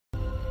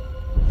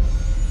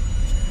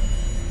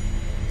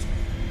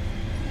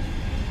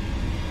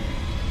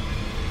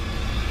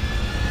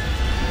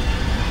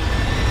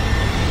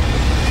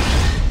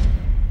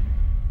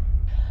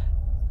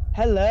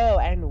Hello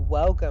and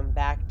welcome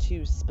back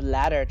to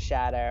Splatter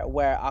Chatter,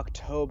 where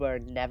October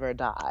never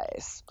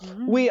dies.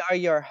 We are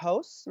your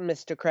hosts,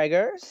 Mr.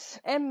 Craigers.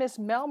 And Miss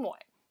Melmoy.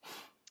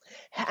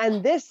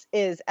 And this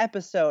is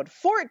episode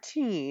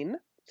 14.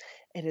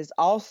 It is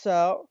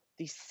also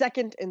the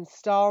second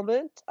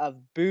installment of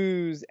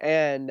Booze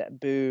and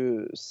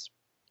Booze.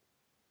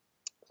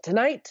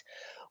 Tonight,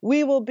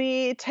 we will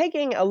be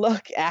taking a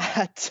look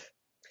at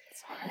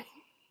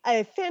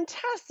a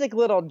fantastic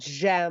little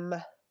gem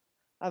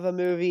of a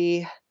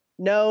movie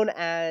known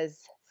as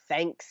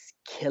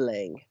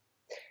Thanksgiving.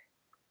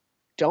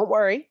 Don't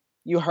worry,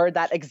 you heard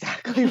that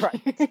exactly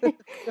right.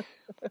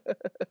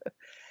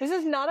 This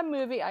is not a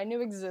movie I knew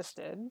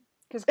existed.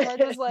 Because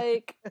Craig was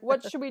like,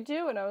 what should we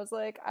do? And I was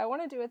like, I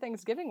want to do a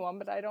Thanksgiving one,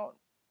 but I don't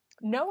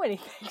know any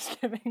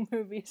Thanksgiving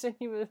movies. And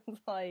he was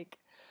like,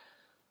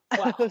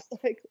 wow. I was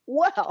like,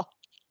 well,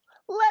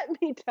 let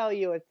me tell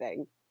you a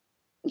thing.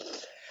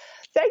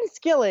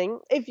 Thanksgiving,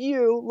 if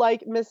you,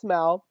 like Miss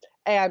Mel,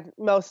 and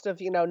most of,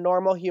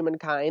 normal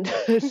humankind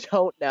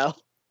don't know,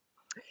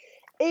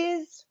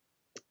 is,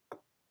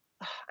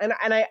 and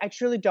I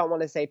truly don't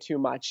want to say too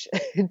much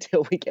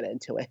until we get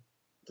into it,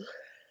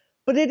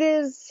 but it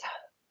is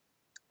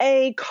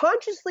a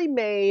consciously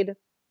made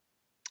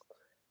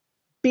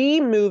B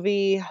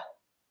movie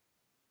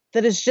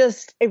that is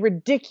just a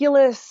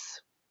ridiculous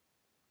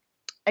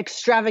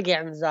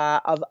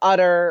extravaganza of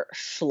utter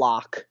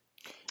schlock.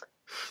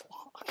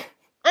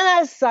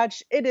 And as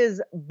such, it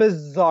is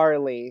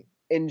bizarrely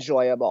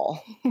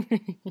enjoyable.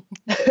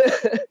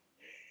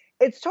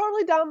 It's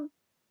totally dumb,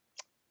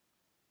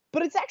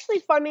 but it's actually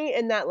funny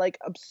in that,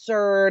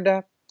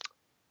 absurd,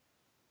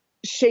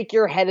 shake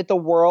your head at the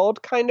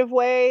world kind of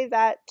way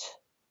that,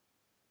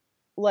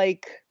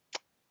 like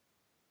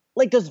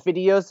those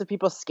videos of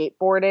people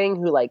skateboarding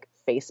who,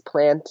 face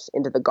plant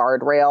into the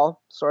guardrail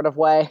sort of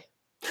way.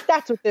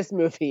 That's what this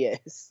movie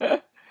is.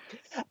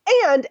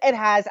 And it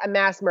has a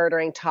mass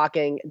murdering,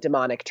 talking,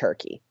 demonic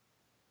turkey.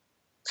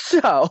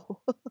 So,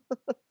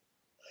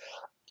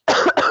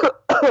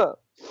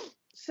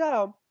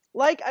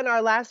 like in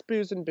our last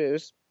Booze and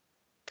Booze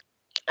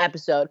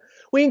episode,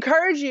 we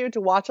encourage you to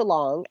watch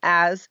along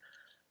as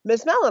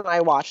Miss Mel and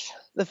I watch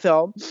the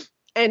film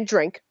and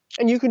drink.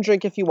 And you can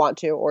drink if you want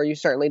to, or you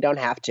certainly don't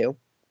have to.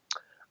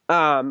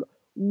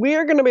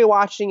 We're going to be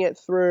watching it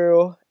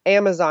through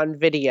Amazon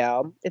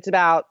Video. It's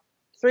about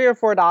 $3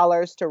 or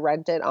 $4 to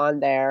rent it on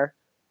there.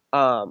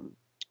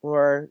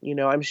 Or,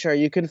 I'm sure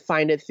you can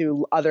find it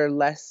through other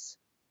less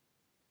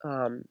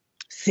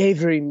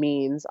savory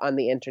means on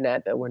the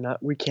internet, but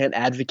we can't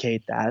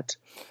advocate that.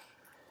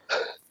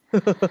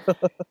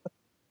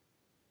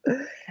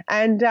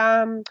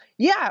 And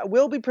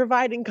we'll be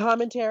providing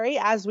commentary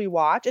as we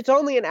watch. It's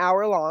only an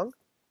hour long,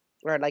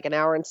 or like an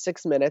hour and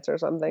 6 minutes or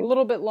something. A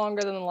little bit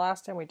longer than the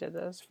last time we did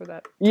this for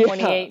that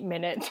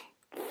 28-minute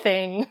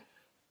thing.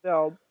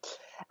 So,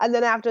 and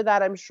then after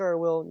that, I'm sure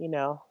we'll,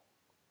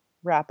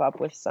 wrap up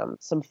with some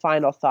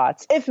final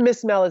thoughts. If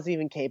Miss Mel is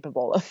even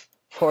capable of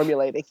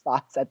formulating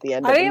thoughts at the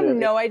end of the movie. I have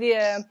no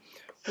idea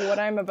what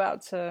I'm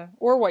about to,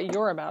 or what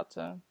you're about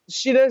to.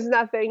 She knows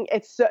nothing.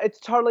 It's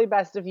totally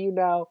best if you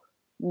know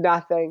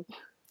nothing.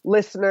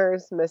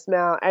 Listeners, Miss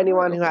Mel,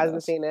 anyone who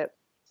hasn't seen it.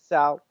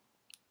 So.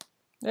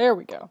 There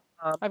we go.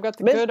 I've got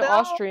the Miss good Mel?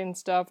 Austrian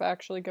stuff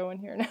actually going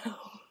here now.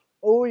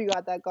 Oh, you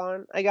got that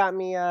going? I got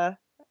me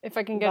if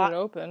I can get it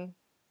open.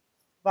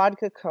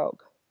 Vodka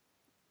Coke.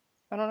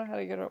 I don't know how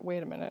to get it.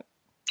 Wait a minute.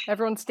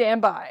 Everyone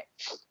stand by.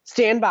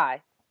 Stand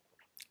by.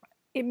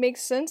 It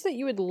makes sense that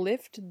you would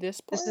lift this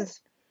part. This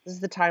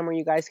is the time where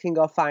you guys can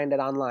go find it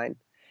online.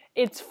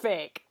 It's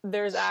fake.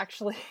 There's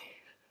actually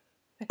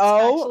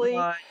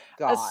my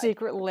God. a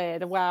secret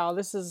lid. Wow,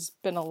 this has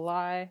been a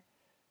lie.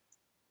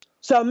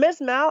 So, Miss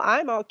Mel,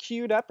 I'm all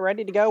queued up,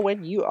 ready to go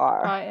when you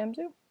are. I am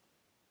too.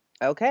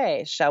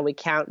 Okay, shall we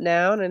count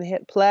down and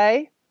hit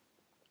play?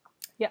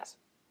 Yes.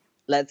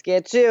 Let's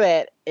get to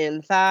it.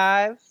 In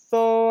 5,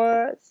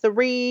 4,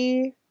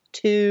 3,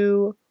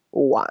 2,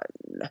 1.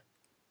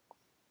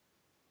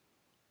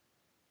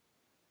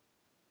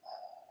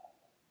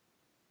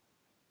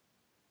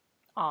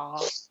 Aw.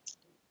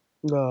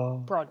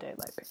 No. Broad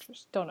daylight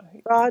pictures. Don't know who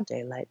you Broad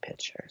daylight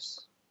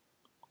pictures.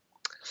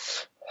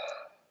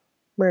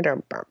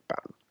 Murder bum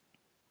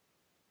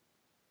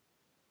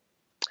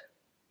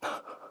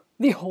bum.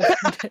 The olden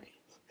days.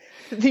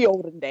 The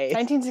olden days.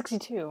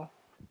 1962.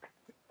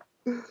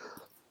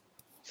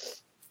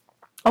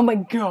 Oh my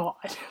God.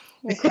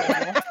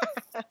 Incredible.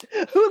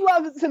 Who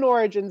loves an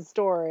origin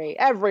story?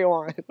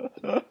 Everyone.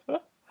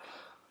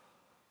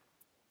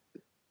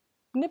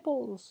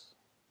 Nipples.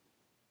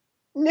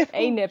 Nipples.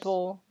 A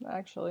nipple,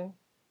 actually.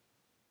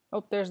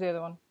 Oh, there's the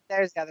other one.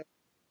 There's the other.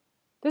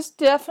 This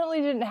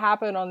definitely didn't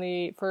happen on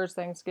the first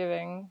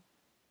Thanksgiving.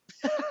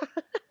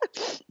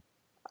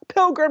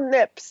 Pilgrim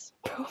nips.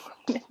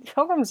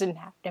 Pilgrims didn't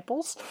have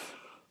nipples.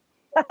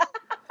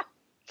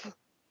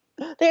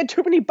 They had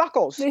too many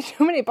buckles. They had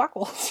too many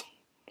buckles.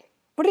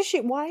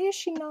 Why is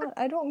she not?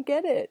 I don't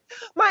get it.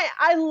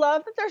 I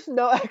love that there's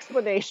no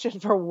explanation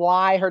for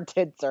why her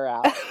tits are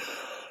out.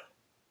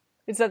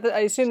 Is that I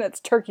assume that's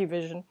Turkey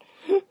Vision.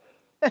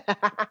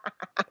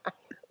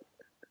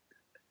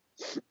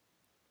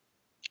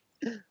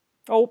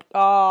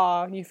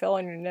 Oh, you fell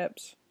on your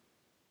nips.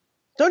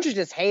 Don't you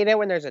just hate it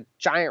when there's a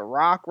giant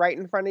rock right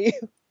in front of you?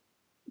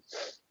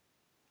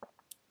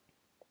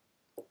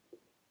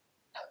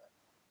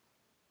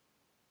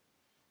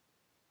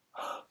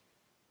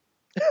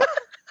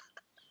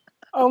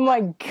 Oh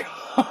my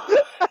god.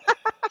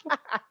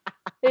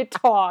 It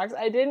talks.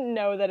 I didn't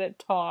know that it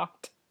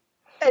talked.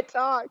 It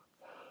talked.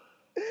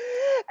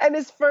 And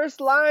his first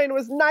line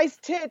was, "Nice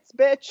tits,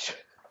 bitch."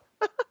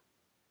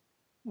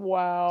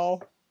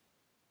 Wow.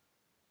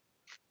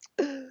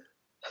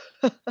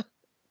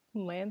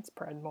 Lance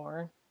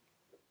Predmore.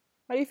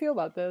 How do you feel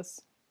about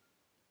this?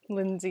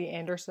 Lindsay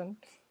Anderson.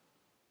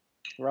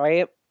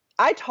 Right?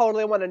 I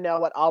totally want to know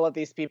what all of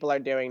these people are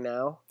doing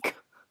now.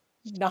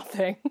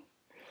 Nothing.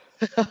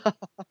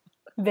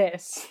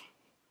 This.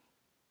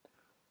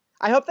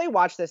 I hope they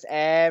watch this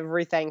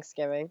every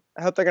Thanksgiving.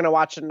 I hope they're going to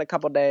watch it in a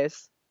couple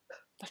days.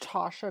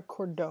 Natasha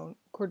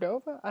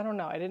Cordova? I don't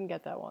know. I didn't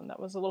get that one. That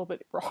was a little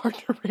bit hard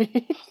to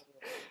read.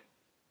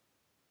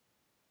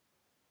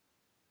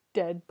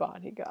 Dead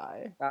body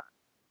guy.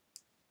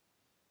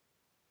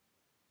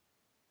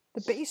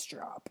 The bass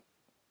drop.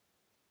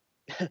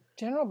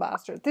 General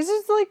Bastard. This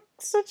is like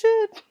such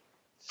a...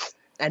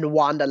 And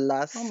Wanda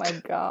Lust. Oh my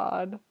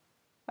god.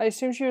 I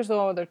assume she was the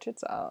one with her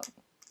tits out.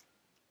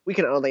 We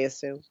can only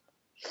assume.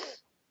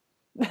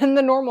 And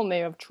the normal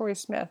name of Troy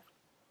Smith.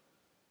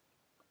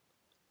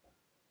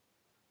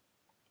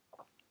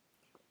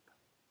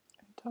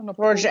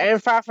 George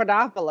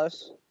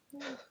Amphiphodopoulos.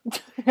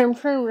 I'm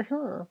pretty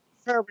sure.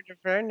 This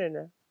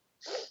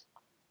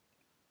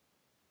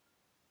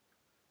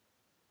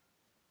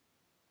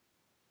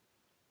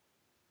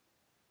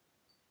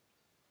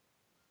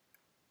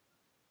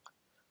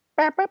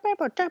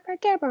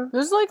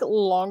is like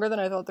longer than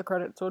I thought the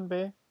credits would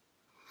be.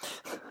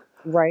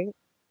 Right?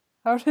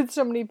 How were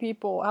so many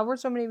people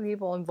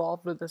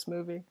involved with this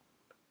movie?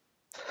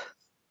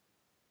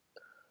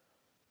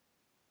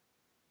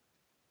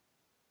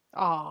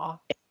 Ah.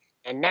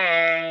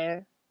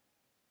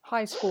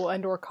 High school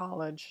and or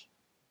college.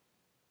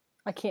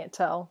 I can't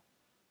tell.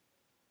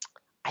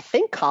 I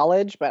think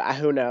college, but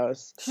who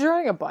knows? She's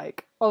riding a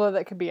bike, although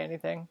that could be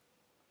anything.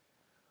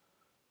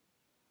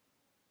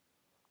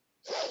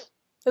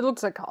 It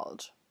looks like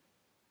college.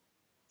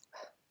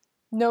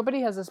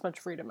 Nobody has this much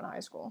freedom in high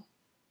school.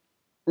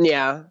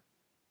 Yeah.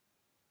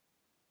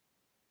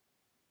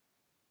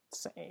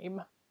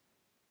 Same.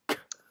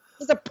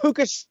 It's a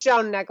puka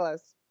shell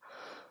necklace.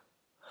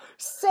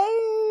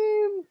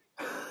 Same!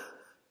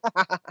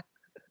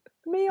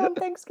 Me on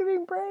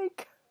Thanksgiving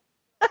break.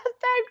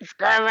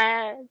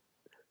 Thanksgiving!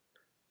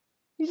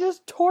 He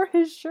just tore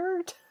his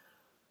shirt.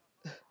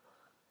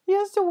 He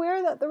has to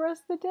wear that the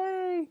rest of the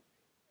day.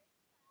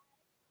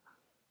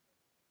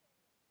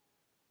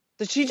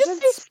 Did she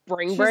just say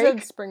spring break? She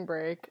said spring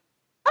break.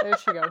 There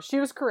she goes. She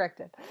was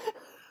corrected.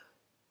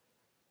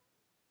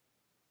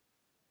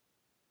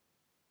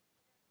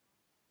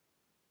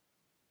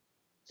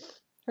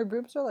 Her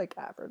boobs are like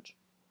average.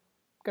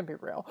 Gonna be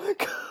real.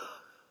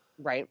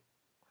 Right.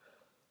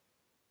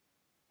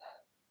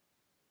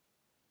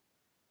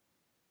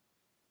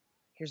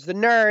 Here's the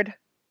nerd.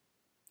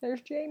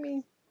 There's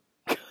Jamie.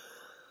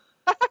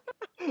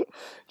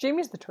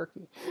 Jamie's the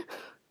turkey.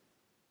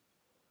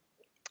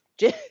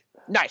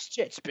 Nice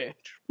tits, bitch.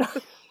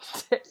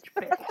 Tits,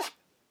 bitch.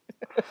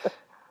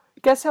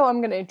 Guess how I'm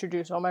going to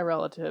introduce all my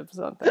relatives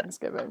on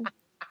Thanksgiving.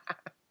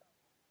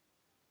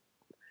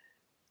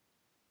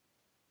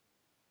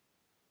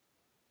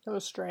 That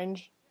was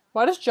strange.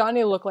 Why does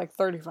Johnny look like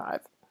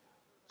 35?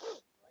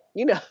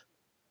 You know.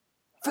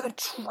 For the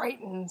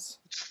Tritons.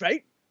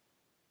 Right?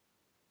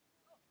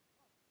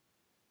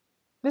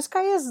 This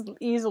guy is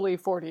easily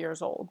 40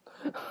 years old.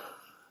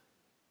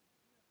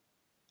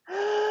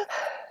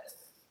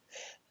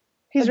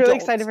 He's really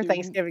excited for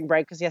Thanksgiving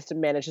break because he has to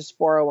manage his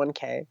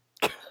 401k.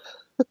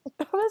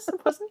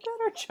 Wasn't that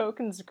our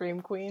Choke and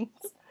Scream Queens?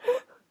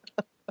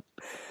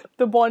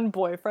 The one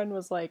boyfriend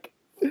was like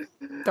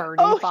 35.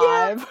 Oh,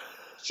 yeah.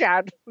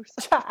 Chad.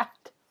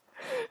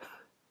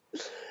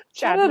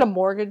 Chad had a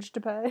mortgage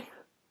to pay.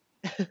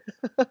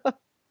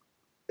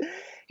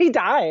 He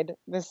died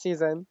this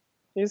season.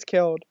 He was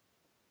killed.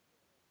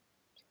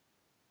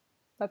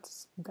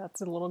 That's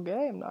a little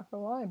gay, I'm not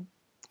gonna lie.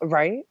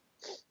 Right?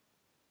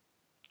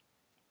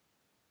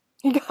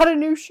 He got a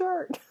new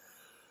shirt.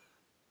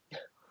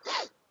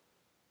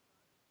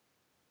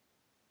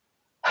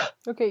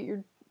 Okay,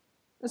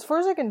 as far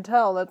as I can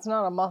tell, that's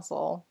not a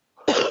muscle.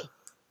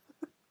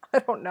 I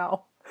don't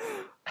know.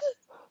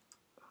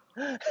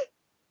 I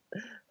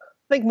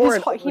think more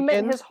he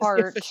meant his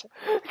heart.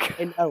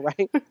 I know,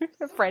 right?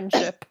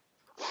 Friendship.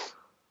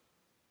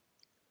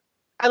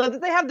 I love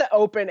that they have the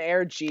open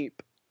air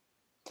Jeep.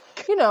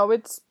 You know,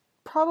 it's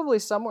probably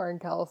somewhere in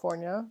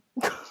California.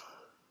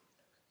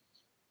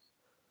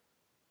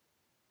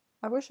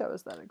 I wish I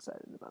was that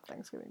excited about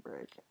Thanksgiving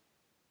break.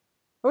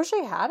 I wish I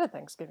had a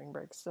Thanksgiving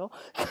break still.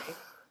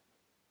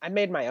 I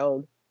made my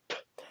own.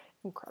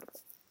 Incredible.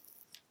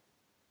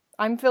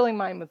 I'm filling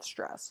mine with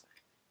stress.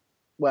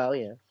 Well,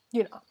 yeah.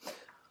 You know.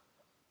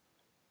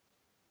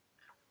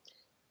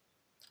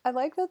 I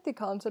like that the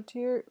concept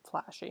here,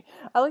 flashy.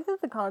 I like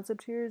that the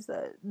concept here is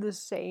that the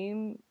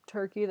same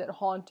turkey that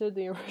haunted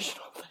the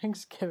original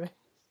Thanksgiving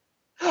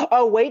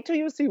Oh, wait till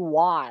you see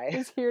why.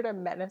 is here to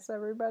menace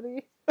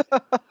everybody.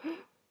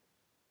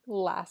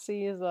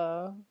 Lassie is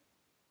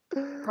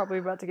probably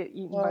about to get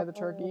eaten by the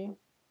turkey.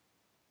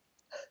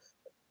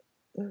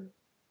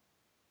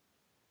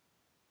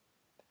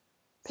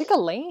 Pick a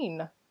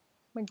lane.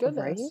 My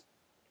goodness. Right?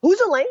 Who's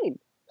Elaine?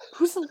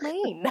 Who's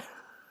Elaine?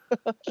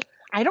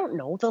 I don't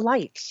know the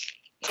lights.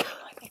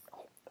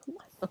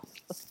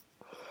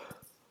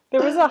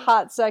 There was a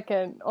hot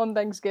second on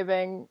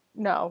Thanksgiving,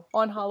 no,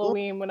 on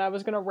Halloween when I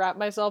was going to wrap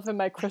myself in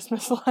my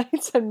Christmas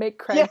lights and make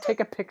Craig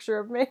take a picture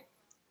of me.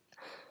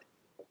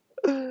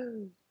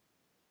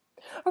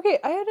 Okay,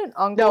 I had an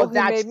uncle who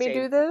made me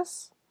do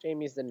this.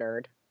 Jamie's the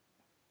nerd.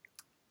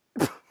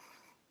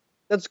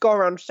 Let's go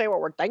around and say what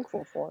we're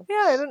thankful for.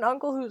 Yeah, I had an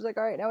uncle who's like,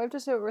 all right, now we have to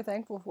say what we're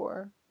thankful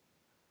for.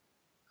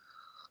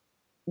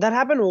 That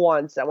happened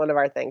once at one of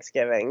our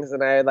Thanksgivings,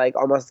 and I like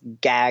almost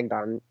gagged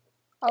on.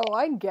 Oh,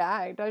 I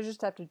gagged. I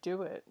just have to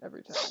do it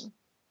every time.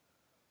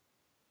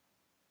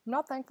 I'm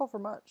not thankful for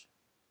much.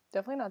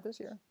 Definitely not this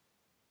year.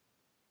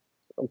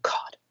 Oh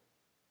God.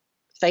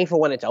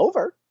 Thankful when it's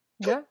over.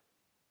 Yeah.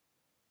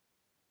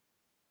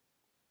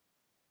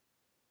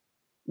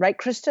 Right,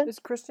 Kristen? Is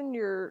Kristen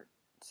your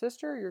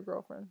sister or your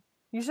girlfriend?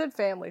 You said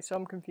family, so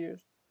I'm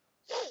confused.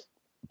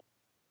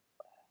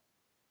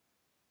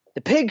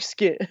 The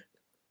pigskin.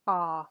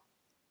 Ah.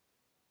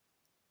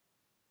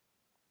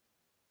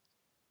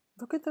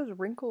 Look at those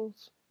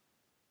wrinkles.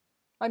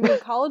 I mean,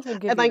 college will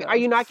give And you like, those. are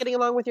you not getting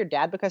along with your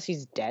dad because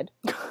he's dead?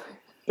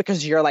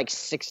 Because you're like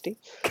 60?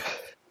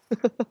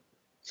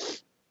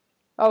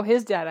 Oh,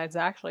 his dad is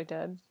actually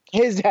dead.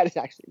 His dad is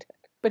actually dead.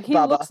 But he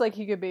Bubba. looks like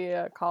he could be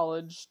a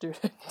college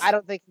student. I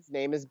don't think his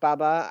name is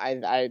Bubba.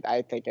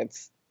 I think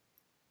it's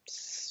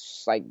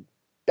like,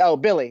 oh,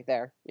 Billy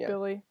there. Yeah.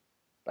 Billy.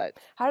 But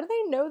how do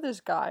they know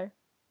this guy?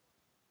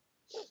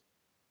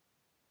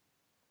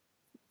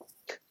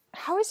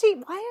 How is he?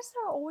 Why is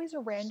there always a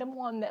random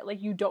one that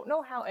like you don't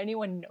know how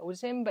anyone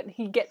knows him, but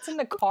he gets in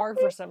the car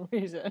for some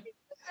reason?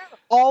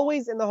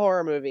 Always in the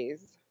horror movies.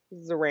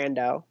 This is a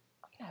rando.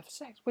 I'm gonna have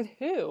sex with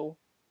who?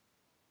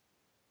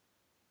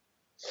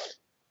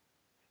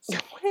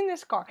 Someone in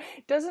this car.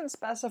 It doesn't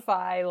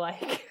specify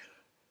like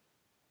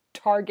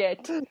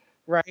target.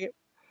 Right.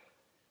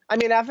 I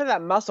mean, after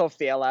that muscle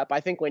feel up,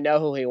 I think we know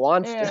who he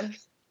wants to.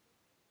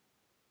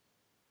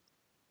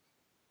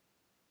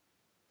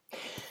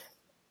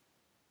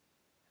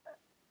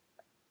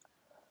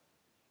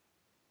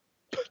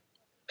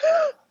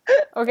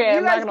 Okay,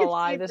 I'm not gonna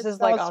lie. This is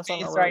like us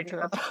on a road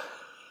trip.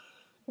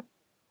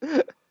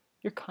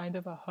 You're kind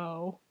of a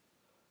hoe.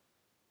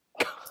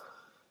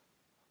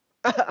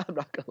 I'm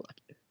not gonna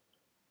lie.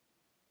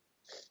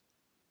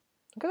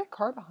 Look at that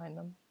car behind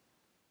them.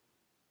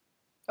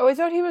 Oh, I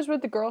thought he was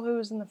with the girl who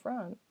was in the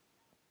front.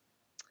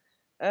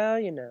 Oh,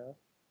 you know.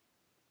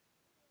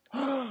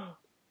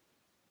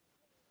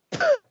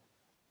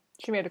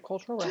 She made a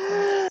cultural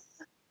reference.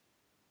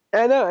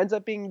 I know, ends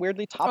up being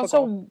weirdly topical.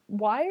 Also,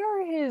 why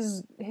are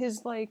his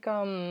like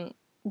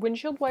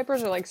windshield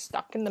wipers are like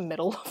stuck in the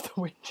middle of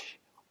the windshield?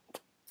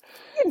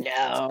 You know.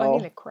 It's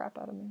bugging the crap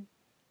out of me.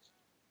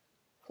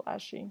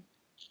 Flashy.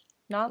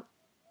 Not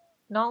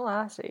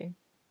Lassie.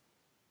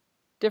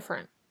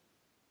 Different.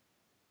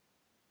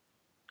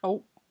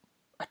 Oh,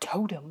 a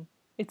totem.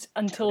 It's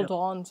until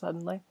dawn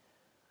suddenly.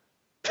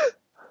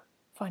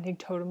 Finding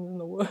totems in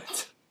the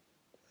woods.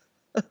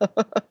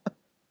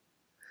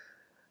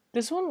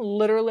 This one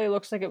literally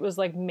looks like it was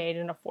like made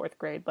in a 4th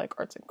grade like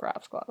arts and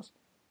crafts class.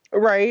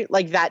 Right?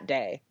 Like that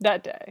day.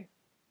 That day.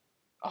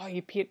 Oh,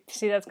 you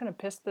see, that's gonna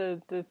piss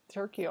the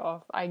turkey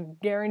off. I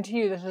guarantee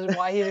you this is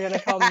why he's gonna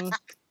come.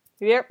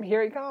 Yep,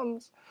 here he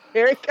comes.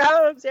 Here he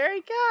comes. Here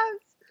he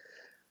comes.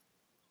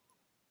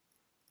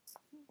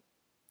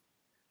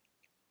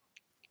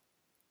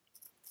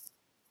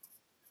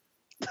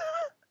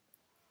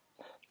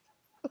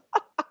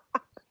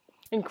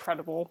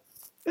 Incredible.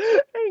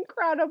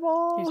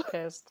 Incredible. He's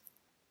pissed.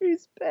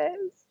 He's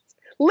pissed.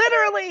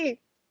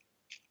 Literally.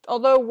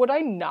 Although, would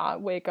I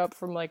not wake up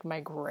from like my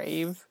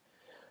grave?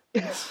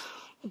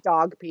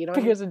 Dog peed on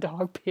because you. a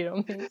dog peed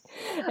on me.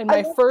 And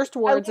my first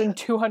words in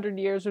 200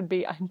 years would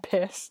be, I'm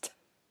pissed.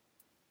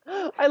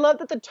 I love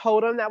that the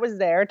totem that was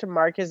there to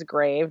mark his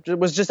grave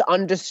was just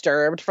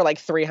undisturbed for like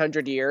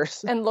 300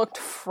 years. And looked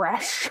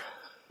fresh.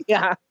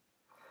 Yeah.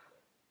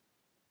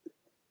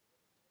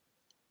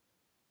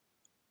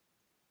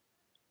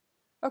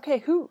 Okay,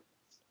 who?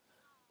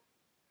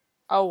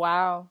 Oh,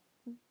 wow.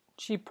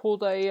 She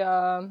pulled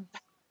a,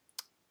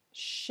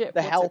 shit,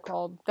 what's it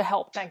called? The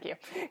Help, thank you.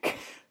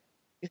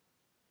 Is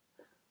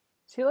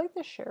he like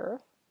the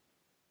sheriff?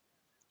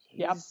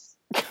 Yep.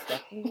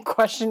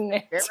 Question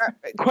answered.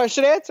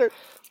 Question answered.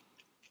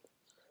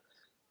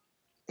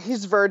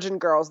 He's Virgin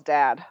Girl's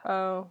dad.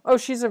 Oh,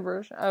 she's a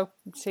virgin. Oh,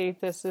 see,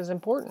 this is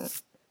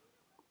important.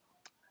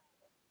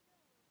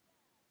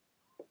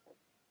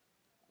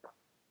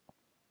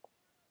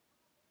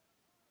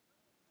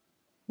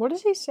 What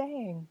is he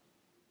saying?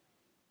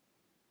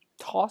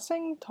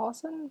 Tossing?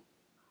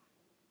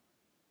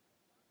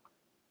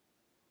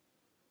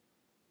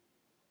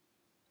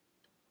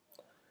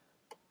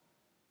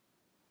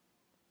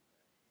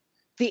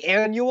 The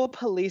annual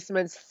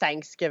policeman's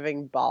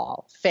Thanksgiving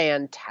ball.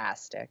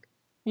 Fantastic.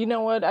 You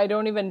know what? I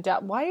don't even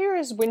doubt. Why are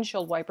his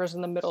windshield wipers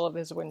in the middle of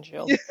his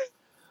windshield? They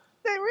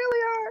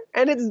really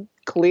are. And it's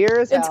clear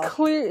as hell. It's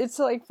clear. It's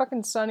like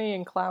fucking sunny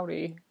and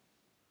cloudy.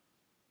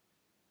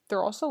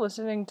 They're also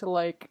listening to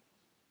like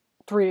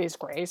 3 Days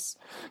Grace.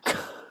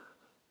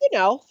 You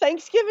know,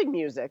 Thanksgiving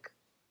music.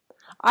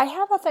 I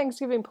have a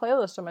Thanksgiving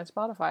playlist on my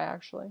Spotify,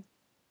 actually.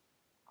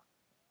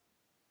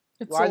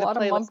 It's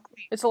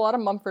a lot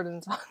of Mumford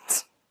and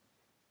Sons.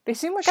 They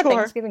seem like a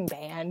Thanksgiving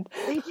band.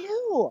 They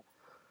do.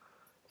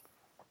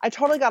 I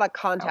totally got a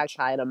contact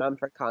high at a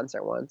Mumford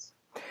concert once.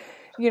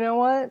 You know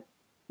what?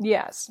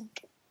 Yes.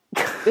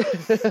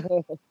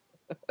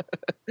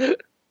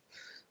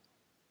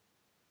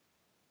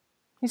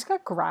 He's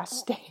got grass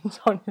stains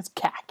on his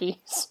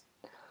khakis.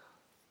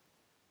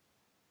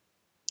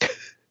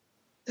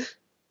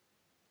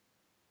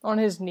 On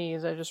his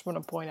knees, I just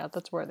want to point out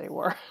that's where they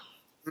were.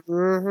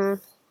 Mm-hmm.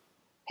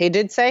 He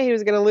did say he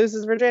was going to lose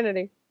his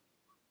virginity.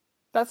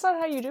 That's not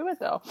how you do it,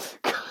 though.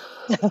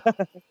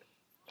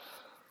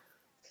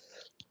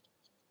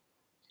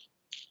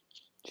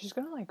 She's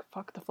gonna, like,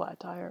 fuck the flat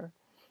tire.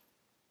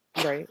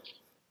 Right.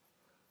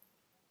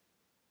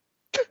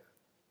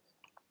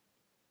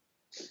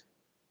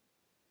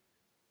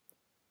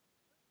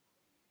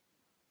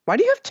 Why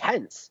do you have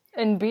tents?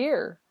 And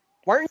beer.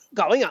 Weren't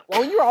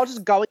you all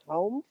just going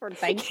home for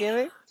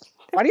Thanksgiving?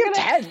 Why do you have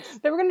tents?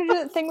 They were gonna do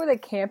that thing where they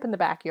camp in the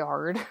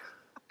backyard.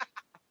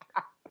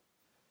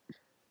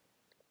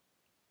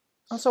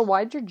 Also,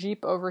 why'd your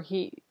Jeep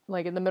overheat,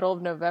 like, in the middle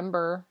of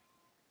November?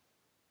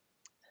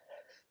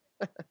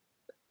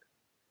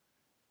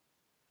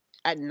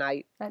 At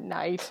night.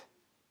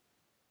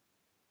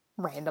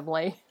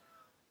 Randomly.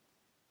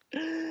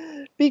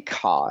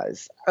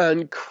 Because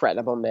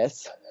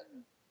incredibleness.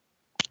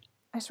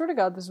 I swear to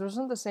God, this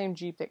wasn't the same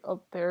Jeep that...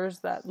 Oh,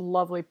 there's that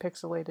lovely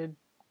pixelated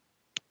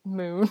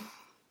moon.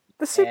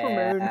 The super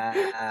moon.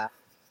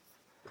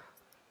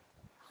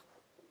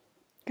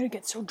 Gonna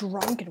get so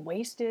drunk and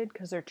wasted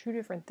because they're two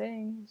different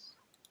things.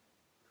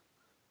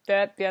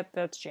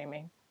 That's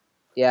Jamie.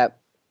 Yep.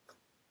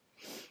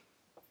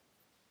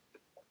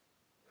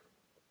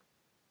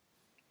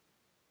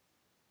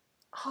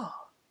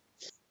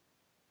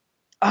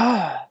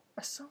 A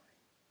sign.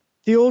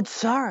 The old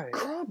sign.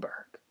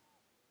 Kronberg.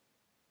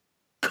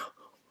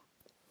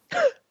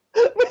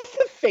 With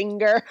the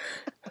finger.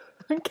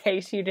 In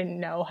case you didn't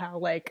know how,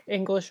 like,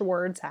 English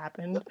words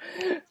happened.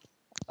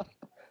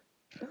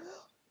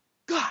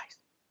 Guys.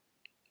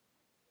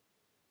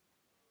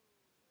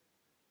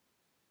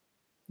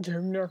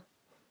 Junior.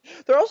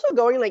 They're also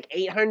going like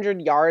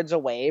 800 yards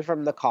away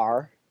from the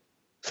car.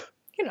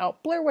 You know,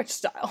 Blair Witch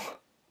style.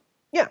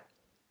 Yeah.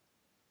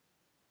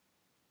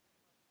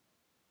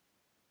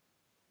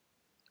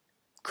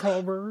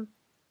 Cover.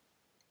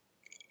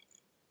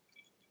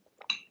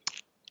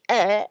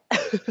 I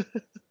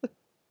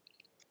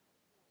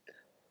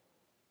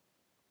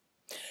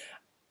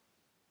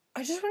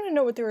just want to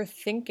know what they were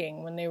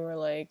thinking when they were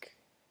like...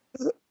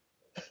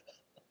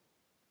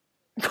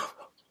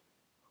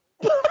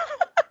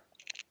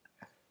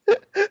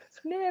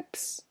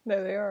 Snips.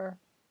 There they are.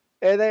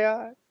 There they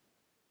are.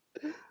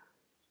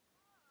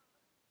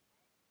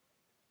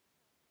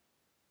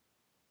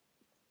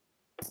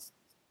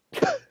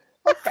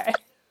 Okay.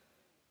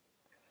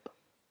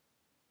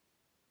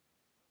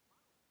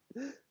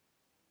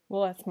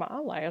 Well, that's my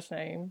last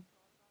name.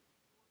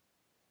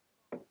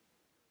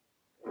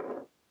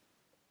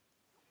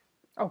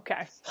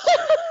 Okay.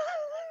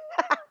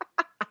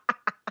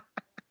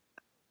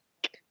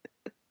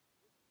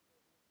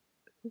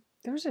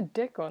 There's a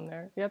dick on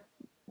there. Yep.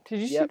 Did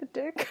you see the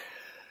dick?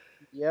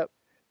 Yep.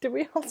 Did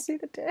we all see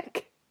the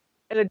dick?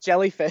 And a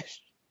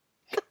jellyfish.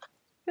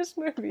 This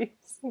movie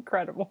is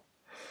incredible.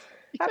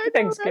 Happy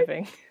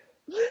Thanksgiving.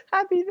 Right?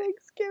 Happy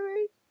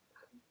Thanksgiving.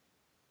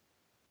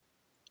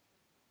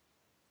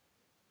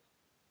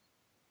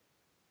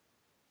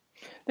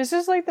 This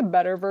is like the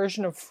better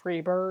version of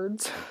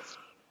Freebirds.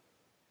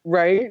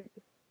 Right?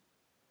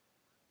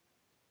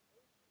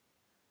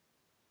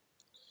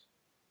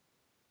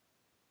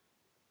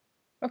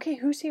 Okay,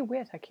 who's he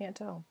with? I can't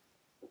tell.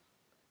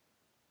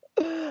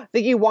 I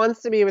think he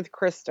wants to be with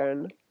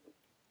Kristen.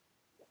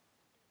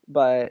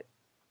 But...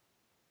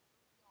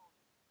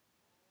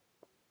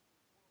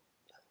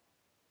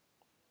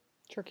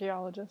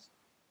 Turkeyologist.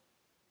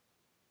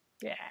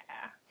 Yeah.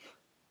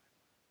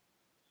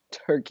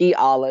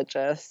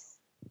 Turkeyologist.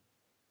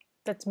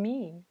 That's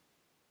me.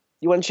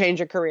 You want to change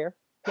your career?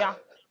 Yeah.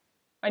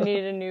 I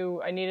need a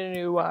new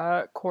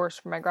course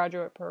for my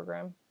graduate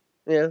program.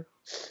 Yeah.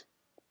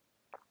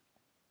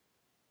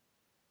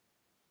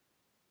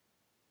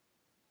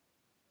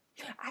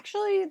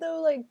 Actually,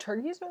 though, like,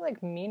 turkeys are,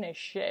 like, mean as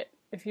shit.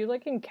 If you,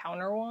 like,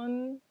 encounter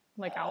one,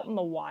 like, out in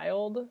the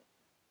wild,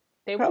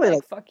 they will, Probably like,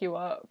 like fuck you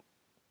up.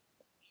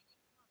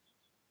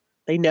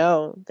 they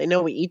know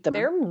we eat them.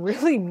 They're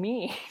really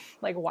mean.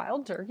 Like,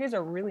 wild turkeys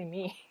are really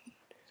mean.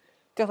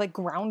 They're like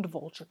ground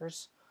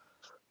vultures.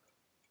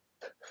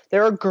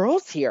 There are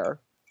girls here.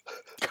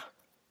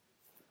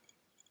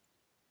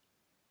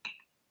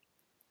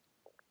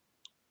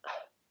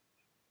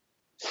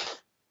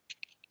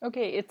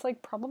 Okay, it's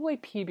like probably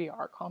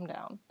PBR. Calm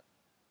down.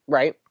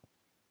 Right?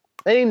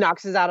 Then he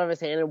knocks it out of his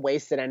hand and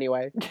wastes it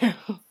anyway. Did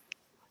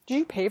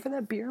you pay for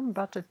that beer? I'm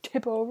about to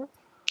tip over.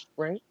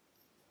 Right?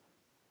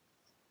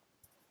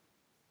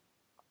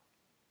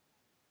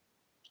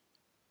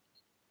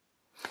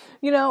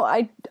 You know,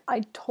 I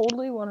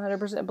totally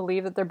 100%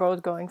 believe that they're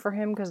both going for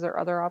him because their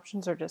other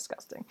options are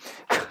disgusting.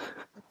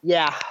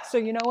 Yeah. So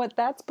you know what?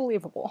 That's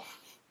believable.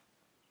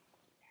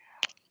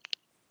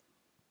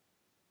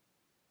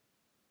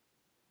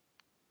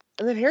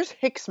 And then here's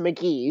Hicks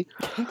McGee.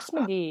 Hicks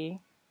McGee.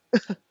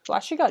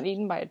 Well, she got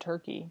eaten by a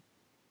turkey.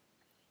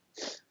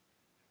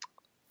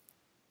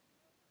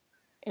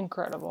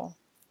 Incredible.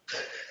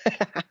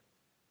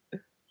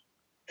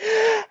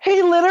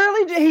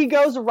 He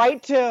goes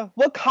right to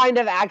what kind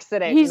of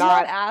accident? He's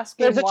not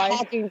asking there's a why.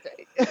 talking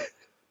thing.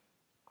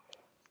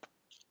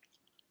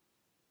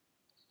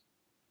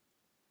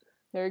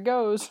 There he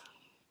goes.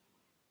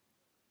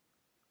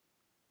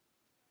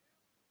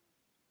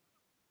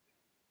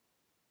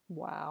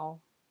 Wow.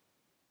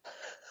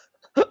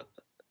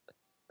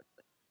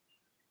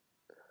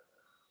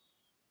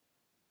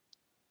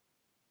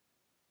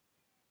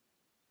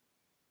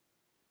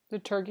 The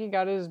turkey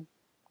got his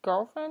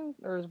girlfriend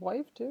or his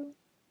wife too?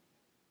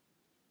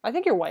 I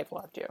think your wife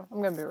left you.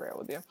 I'm gonna be real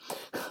with you.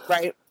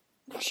 Right?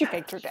 She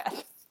faked her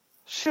death.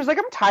 She was like,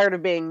 I'm tired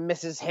of being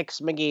Mrs.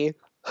 Hicks McGee.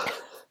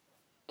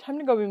 Time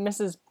to go be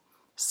Mrs.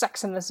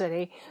 Sex in the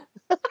City.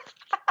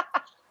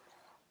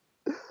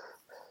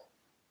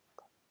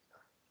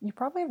 You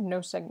probably have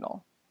no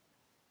signal.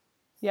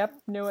 Yep,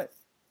 knew it.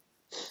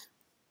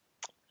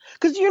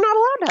 Because you're not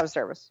allowed to have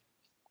service.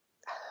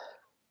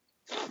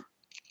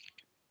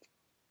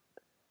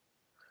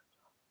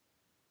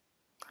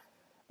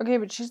 Okay,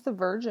 but she's the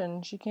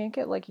virgin. She can't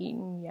get, like,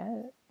 eaten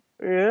yet.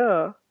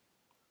 Yeah.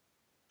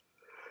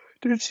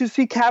 Did you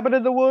see Cabin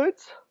in the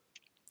Woods?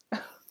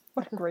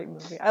 What a great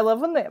movie. I love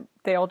when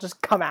they all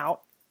just come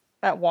out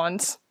at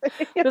once.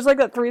 Yeah. There's like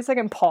that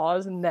 3-second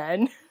pause and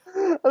then...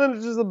 And then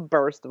it's just a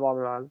burst of all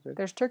the monsters.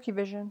 There's turkey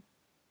vision.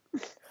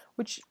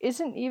 Which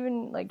isn't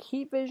even, like,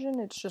 heat vision.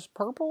 It's just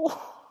purple.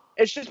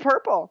 It's just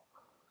purple.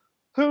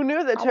 Who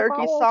knew that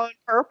turkeys saw in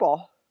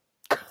purple?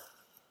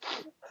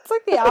 It's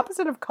like the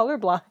opposite of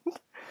colorblind.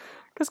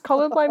 Because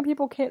colorblind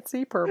people can't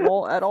see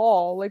purple at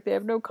all. Like, they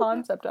have no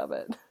concept of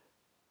it.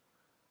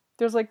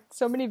 There's, like,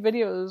 so many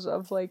videos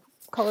of, like,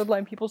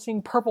 colorblind people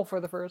seeing purple for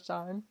the first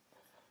time.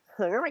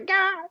 Oh my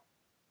god!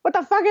 What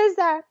the fuck is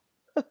that?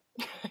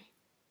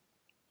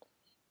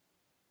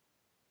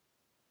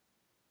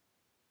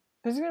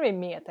 This is gonna be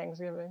me at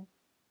Thanksgiving.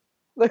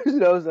 There's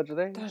no such a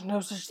thing. There's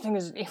no such thing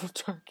as an evil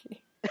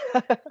turkey.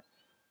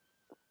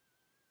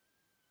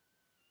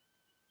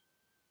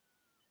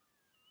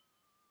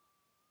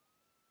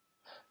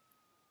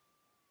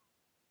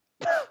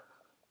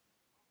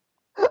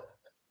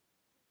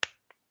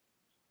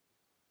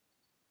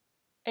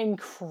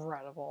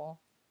 Incredible.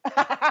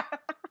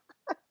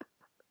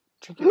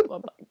 Turkey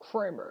blood like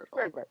Kramer.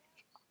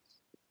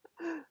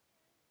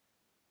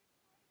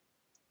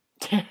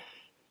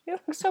 He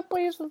looks so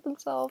pleased with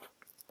himself.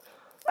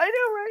 I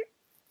know,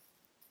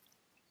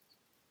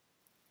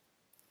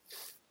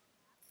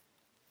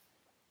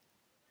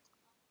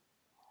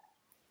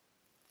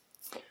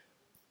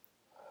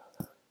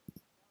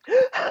 right?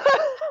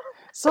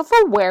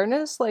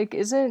 Self-awareness, like,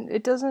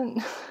 the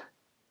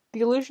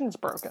illusion's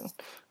broken.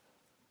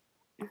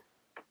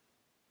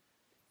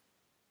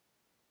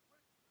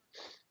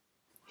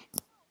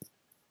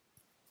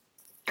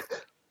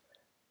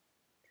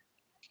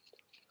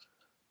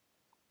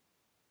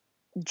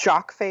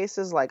 Jockface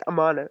is like, I'm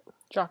on it.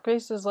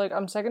 Jockface is like,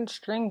 I'm second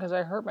string because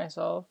I hurt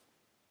myself.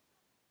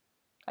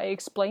 I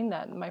explained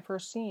that in my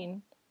first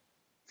scene.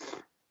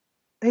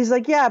 He's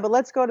like, yeah, but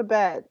let's go to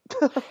bed.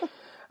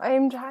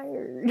 I'm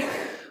tired.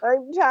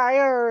 I'm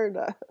tired.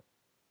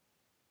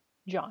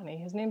 Johnny.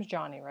 His name's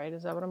Johnny, right?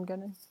 Is that what I'm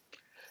getting?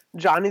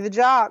 Johnny the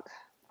Jock.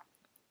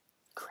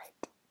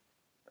 Great.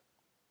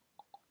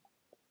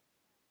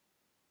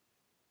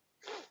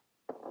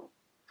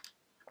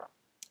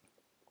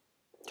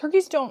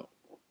 Turkeys don't...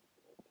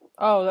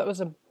 Oh, that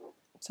was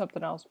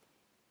something else.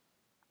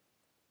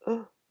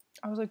 I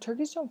was like,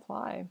 turkeys don't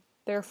fly.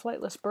 They're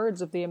flightless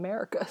birds of the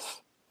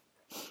Americas.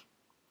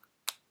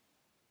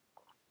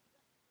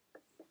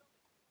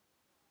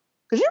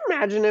 Could you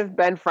imagine if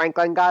Ben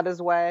Franklin got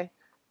his way?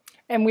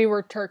 And we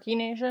were Turkey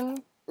Nation?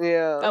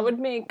 Yeah. That would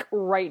make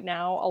right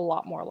now a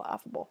lot more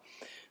laughable.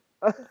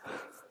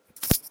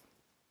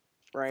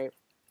 Right.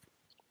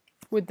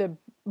 With the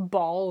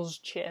balls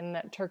chin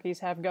that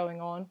turkeys have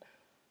going on.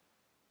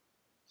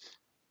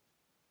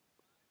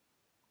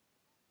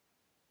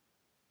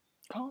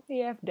 Calm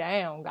the F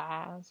down,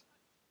 guys.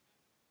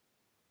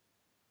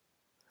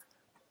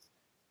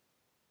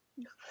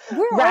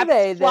 Where are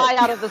they? Rabbits fly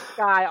out of the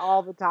sky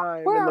all the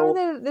time. Where are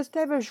they? This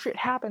type of shit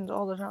happens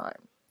all the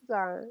time.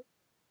 Sorry.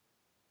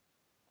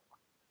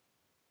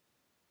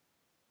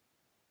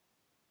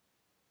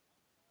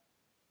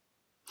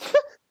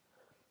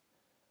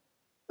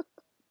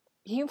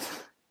 You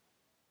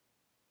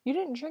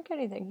didn't drink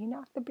anything. He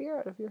knocked the beer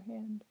out of your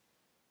hand.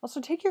 Also,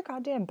 take your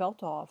goddamn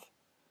belt off.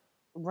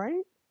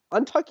 Right?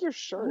 Untuck your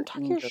shirt.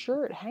 Untuck your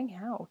shirt. Hang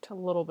out a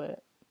little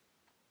bit.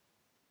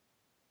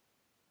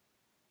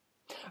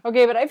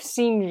 Okay, but I've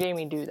seen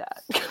Jamie do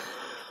that.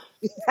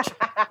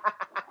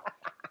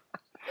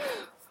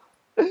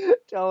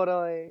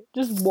 Totally.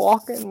 Just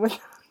walking with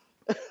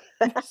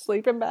a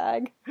sleeping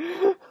bag.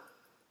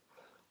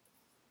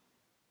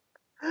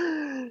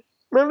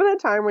 Remember that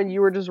time when you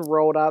were just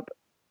rolled up?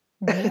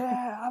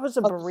 Yeah, I was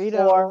a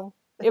burrito.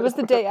 It was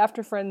the day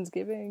after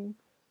Friendsgiving.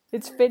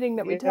 It's fitting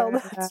that we tell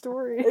that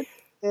story. It's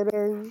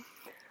fitting.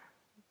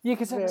 Yeah,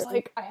 because I was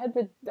like, I had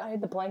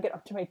the blanket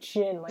up to my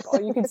chin, like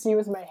all you could see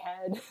was my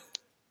head.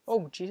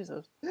 Oh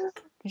Jesus!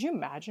 Could you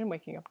imagine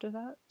waking up to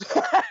that?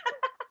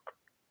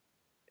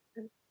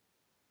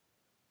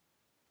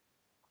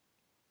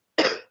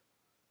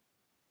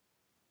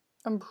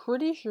 I'm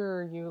pretty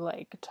sure you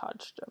like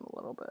touched him a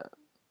little bit.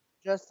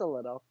 Just a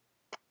little.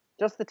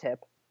 Just the tip.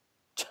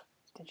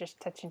 They're just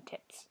touching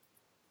tips.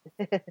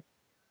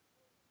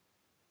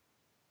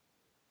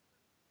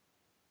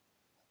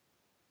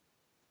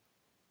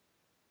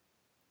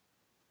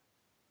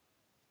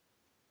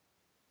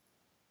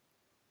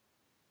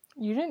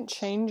 You didn't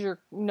change your...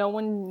 No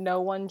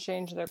one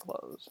changed their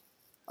clothes.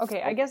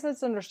 Okay, I guess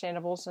that's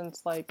understandable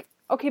since, like...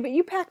 Okay, but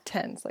you packed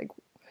tents, like...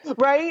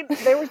 Right?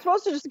 They were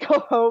supposed to just go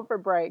home for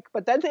break,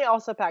 but then they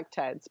also packed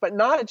tents, but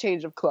not a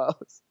change of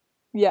clothes.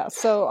 Yeah,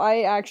 so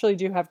I actually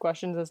do have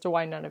questions as to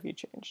why none of you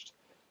changed.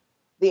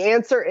 The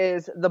answer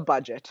is the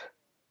budget.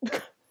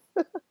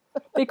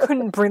 They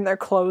couldn't bring their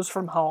clothes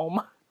from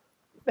home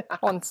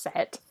on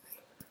set.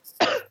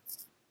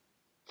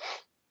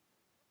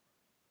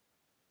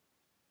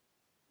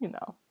 You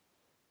know.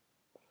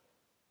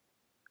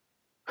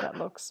 That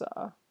looks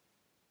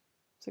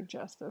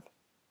suggestive.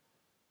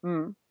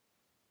 Mm.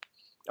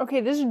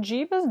 Okay, this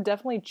Jeep has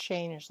definitely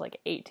changed like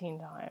 18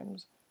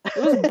 times.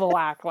 It was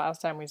black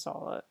last time we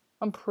saw it.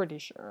 I'm pretty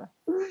sure.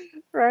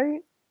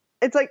 Right?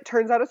 It's like,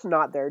 turns out it's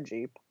not their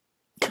Jeep.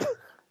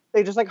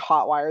 They just like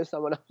hotwire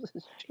someone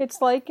else's Jeep.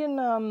 It's like in,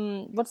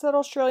 what's that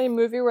Australian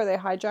movie where they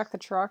hijack the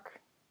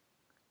truck?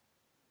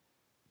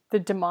 The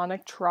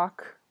demonic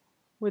truck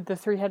with the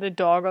 3-headed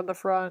dog on the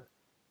front.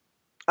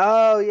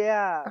 Oh,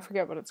 yeah. I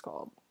forget what it's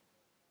called.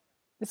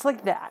 It's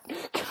like that.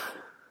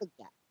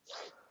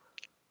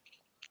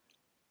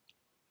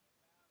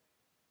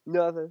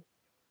 Nothing.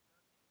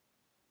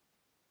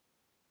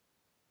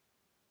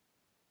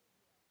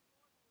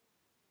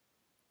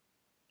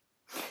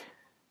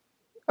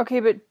 Okay,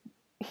 but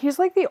he's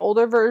like the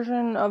older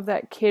version of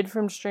that kid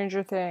from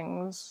Stranger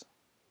Things.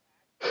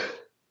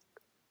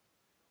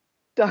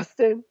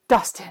 Dustin.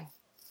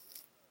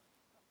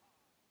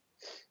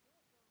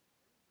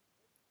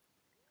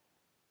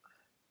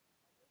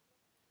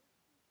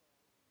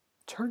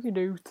 Turkey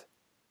Duth.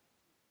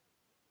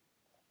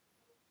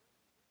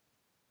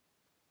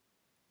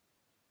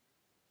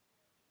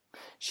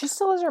 She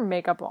still has her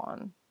makeup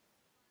on.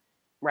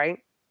 Right?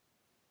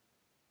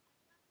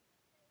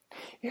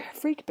 You're a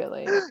freak,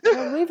 Billy. I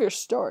believe your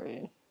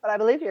story. But I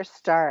believe your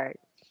story.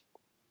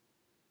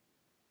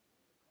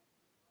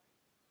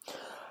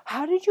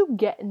 How did you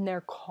get in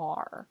their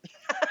car?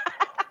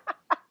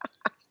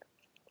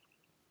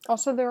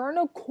 Also, there are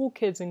no cool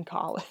kids in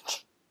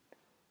college.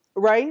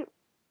 Right?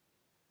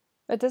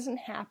 That doesn't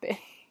happen.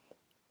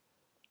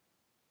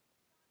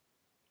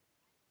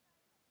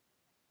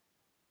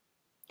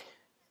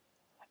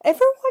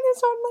 Everyone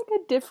is on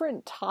like a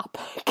different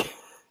topic.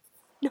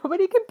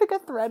 Nobody can pick a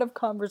thread of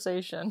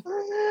conversation.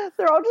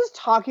 They're all just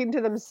talking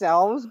to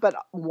themselves, but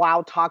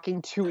while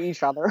talking to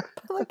each other.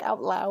 Like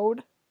out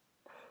loud.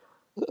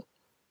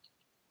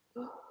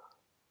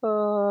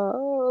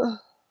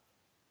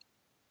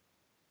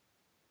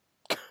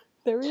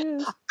 There he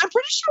is. I'm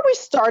pretty sure we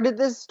started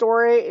this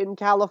story in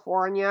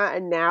California,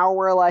 and now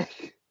we're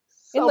like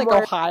in like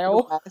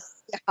Ohio.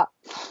 Yeah.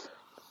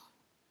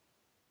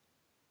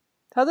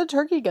 How'd the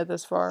turkey get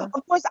this far?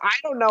 Of course, I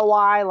don't know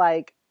why.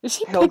 Like, is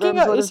he picking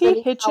up? Is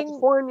he hitching?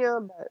 California,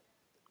 but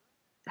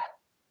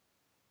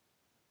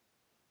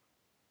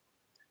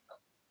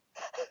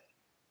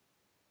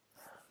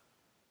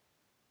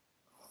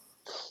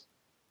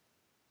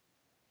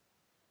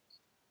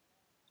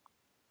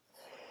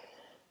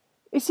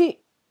is he?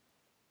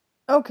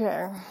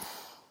 Okay.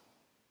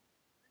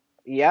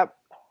 Yep.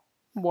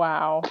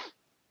 Wow.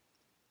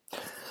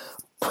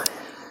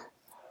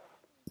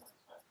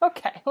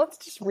 Okay, let's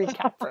just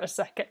recap for a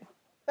second.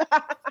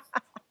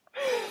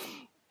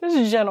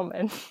 This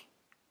gentleman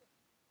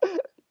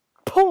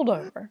pulled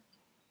over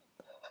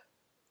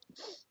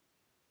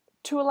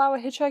to allow a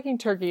hitchhiking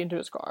turkey into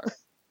his car.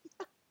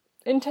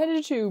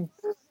 Intended to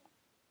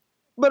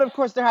But of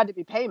course, there had to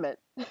be payment.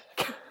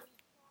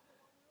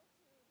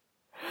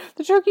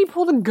 The turkey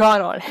pulled a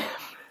gun on him.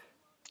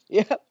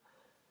 Yeah.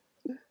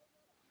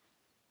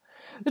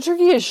 The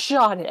turkey has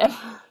shot him.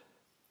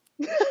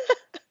 The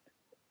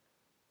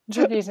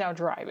turkey is now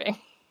driving.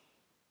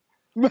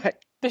 Right.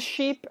 The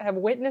sheep have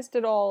witnessed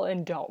it all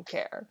and don't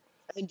care.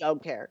 I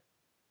don't care.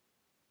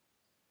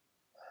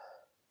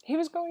 He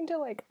was going to,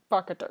 like,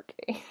 fuck a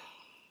turkey.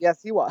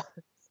 Yes, he was.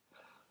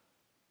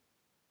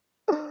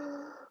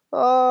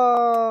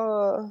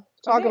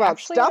 Talk about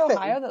stuffing. In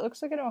Ohio? That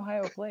looks like an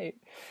Ohio plate.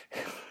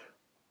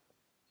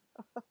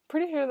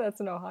 Pretty sure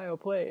that's an Ohio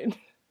plate.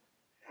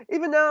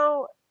 Even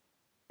though,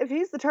 if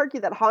he's the turkey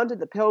that haunted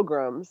the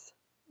Pilgrims,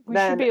 We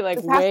then should be, like,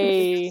 this has to be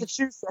way...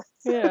 Massachusetts.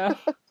 Yeah.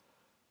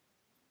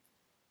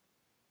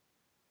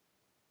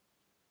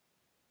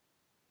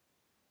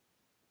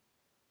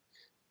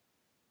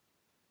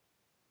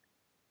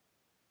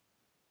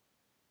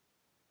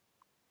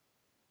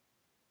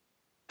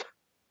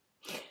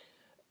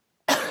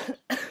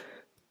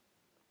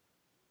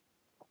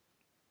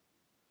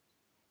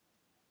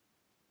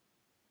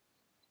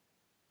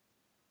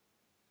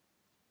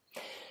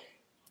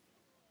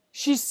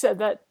 She said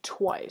that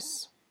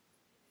twice.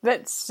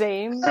 That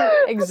same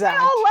exact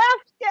They all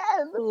laughed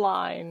again.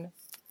 line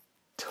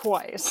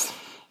twice.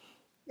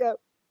 Yep.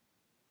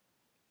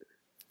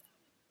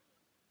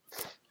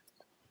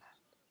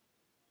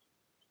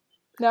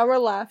 Now we're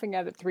laughing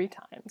at it 3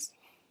 times.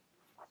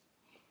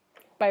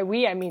 By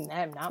we, I mean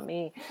them, not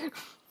me.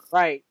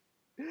 Right.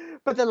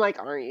 But then, like,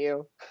 aren't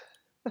you?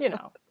 You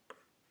know.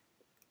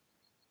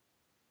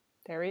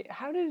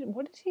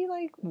 What is he,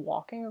 like,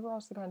 walking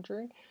across the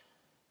country?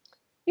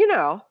 He's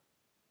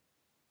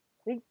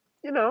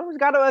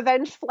got to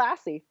avenge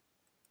Flashy.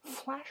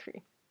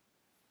 Flashy.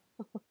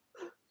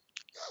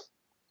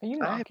 Are you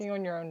knocking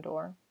on your own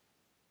door?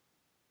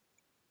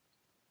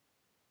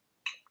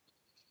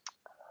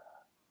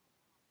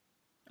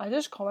 I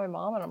just call my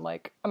mom and I'm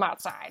like, I'm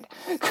outside.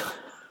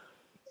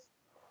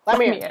 Let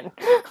me in.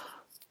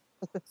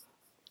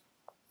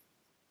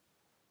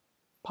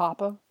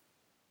 Papa.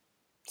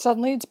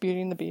 Suddenly it's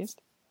Beauty and the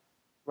Beast.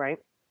 Right.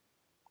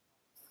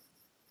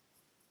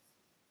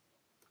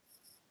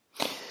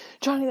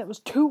 Johnny, that was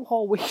 2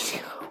 whole weeks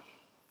ago.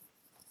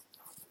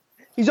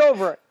 He's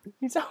over it.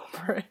 He's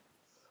over it.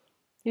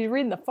 He's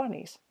reading the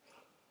funnies.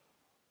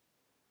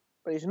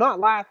 But he's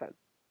not laughing.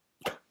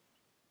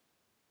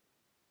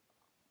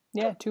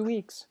 Yeah, 2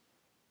 weeks.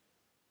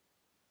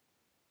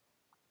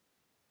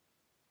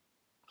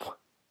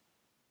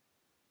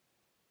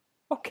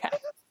 Okay.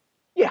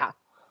 Yeah.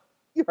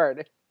 You heard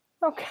it.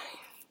 Okay.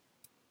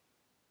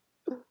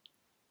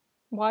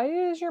 Why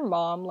is your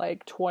mom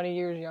like 20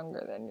 years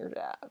younger than your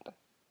dad?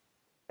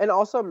 And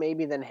also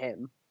maybe than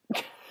him.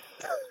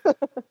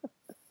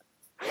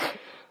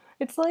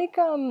 It's like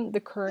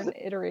the current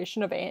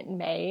iteration of Aunt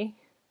May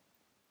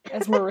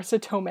as Marissa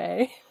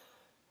Tomei.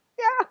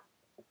 Yeah.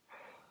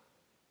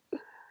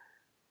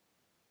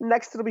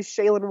 Next it'll be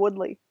Shailene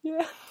Woodley.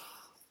 Yeah.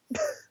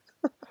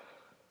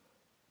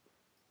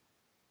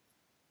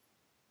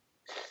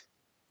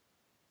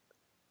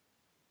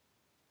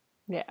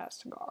 Yeah,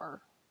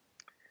 cigar.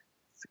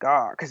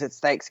 Cigar, because it's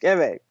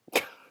Thanksgiving.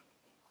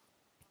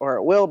 Or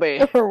it will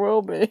be. Or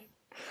will be.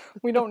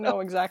 We don't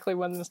know exactly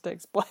when this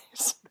takes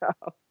place. No.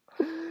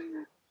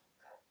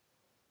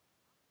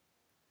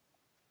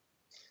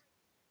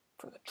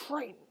 For the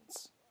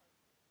trains.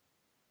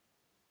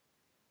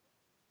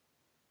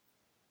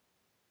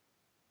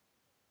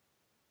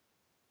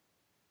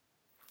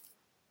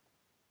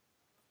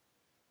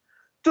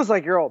 Just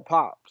like your old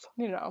pops.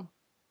 You know.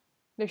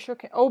 They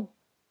shook it. Oh,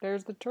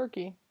 there's the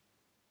turkey.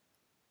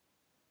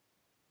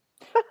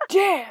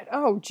 Dad!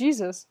 Oh,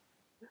 Jesus.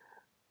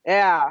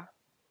 Yeah.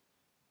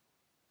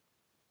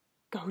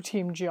 Go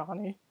Team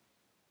Johnny.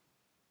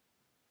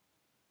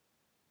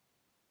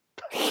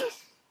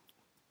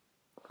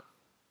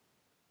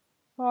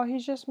 Oh,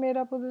 he's just made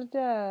up with his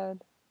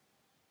dad.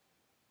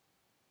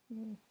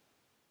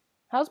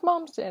 How's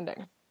Mom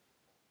standing?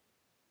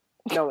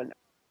 No one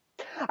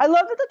knows. I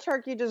love that the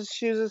turkey just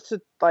chooses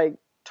to, like,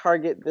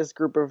 target this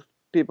group of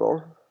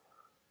people.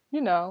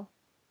 You know.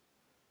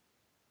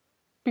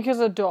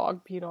 Because a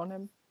dog peed on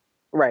him.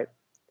 Right.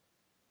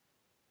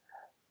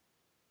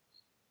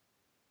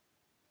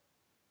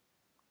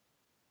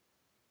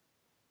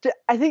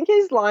 I think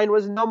his line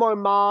was, "No more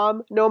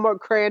mom, no more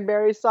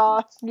cranberry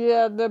sauce."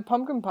 Yeah, the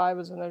pumpkin pie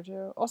was in there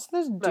too. Also,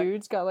 this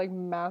dude's got like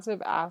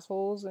massive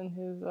assholes in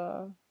his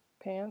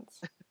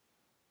pants.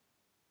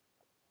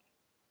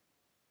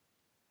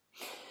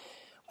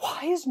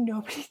 Why has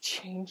nobody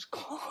changed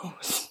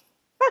clothes?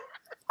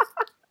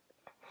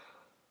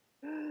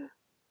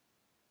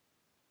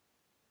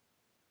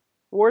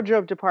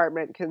 Wardrobe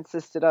department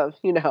consisted of,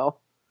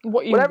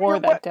 what you wore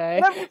that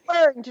day. Whatever you're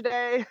wearing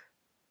today.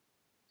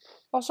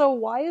 Also,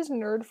 why is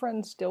Nerd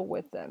Friend still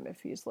with them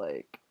if he's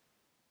like,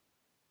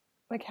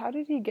 how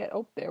did he get?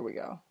 Oh, there we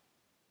go.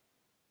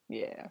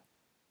 Yeah.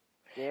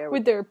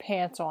 With their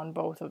pants on,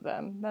 both of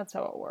them. That's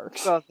how it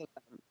works. Both of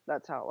them.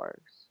 That's how it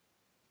works.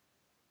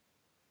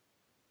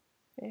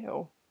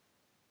 Ew.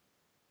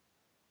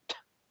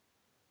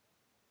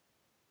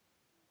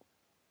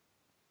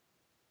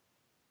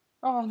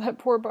 Oh, that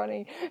poor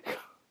bunny.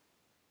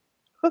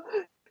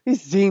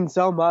 He's seen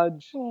so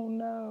much. Oh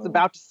no. He's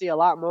about to see a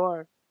lot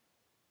more.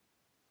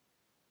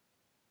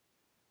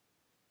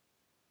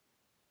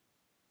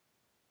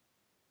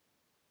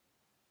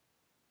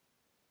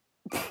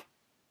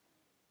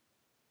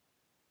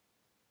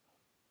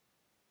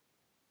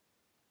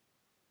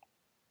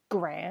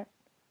 Grant.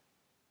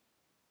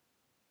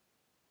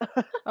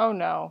 Oh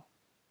no.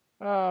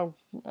 Oh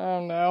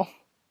no.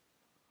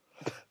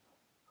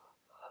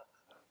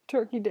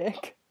 Turkey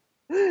dick.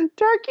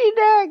 Turkey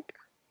dick.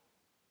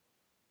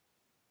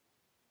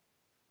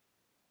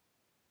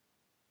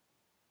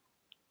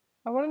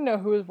 I want to know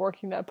who is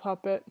working that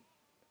puppet.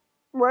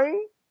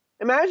 Right?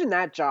 Imagine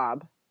that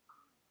job.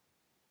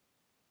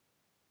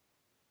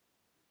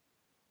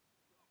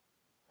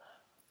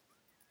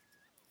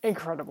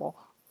 Incredible.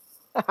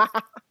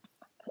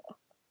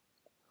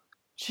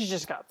 She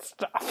just got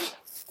stuffed.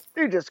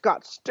 You just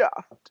got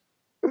stuffed.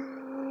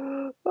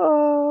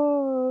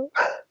 Oh.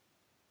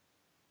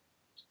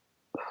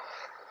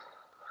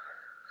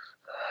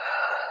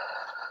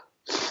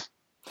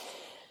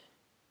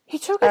 He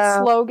took it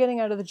slow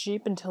getting out of the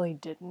Jeep until he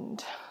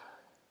didn't.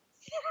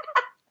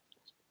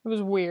 It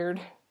was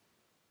weird.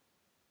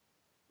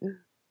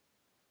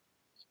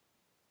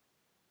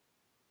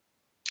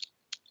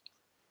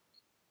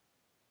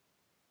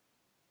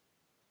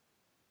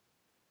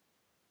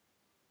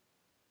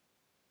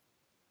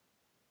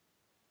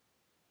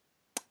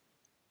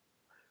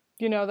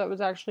 You know, that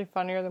was actually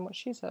funnier than what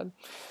she said.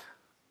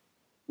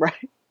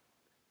 Right.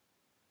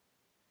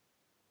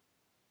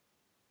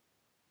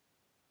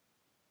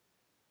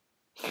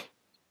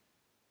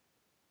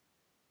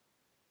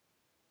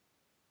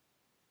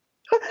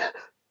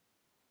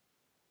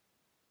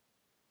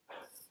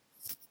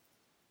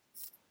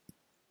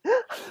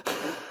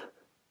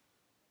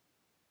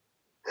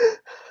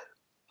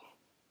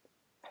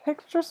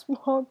 Extra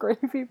small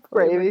gravy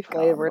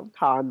flavored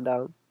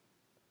condom.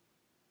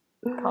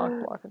 Cock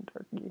blocking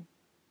turkey.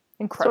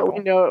 Incredible.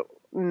 That's what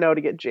we know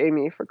to get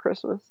Jamie for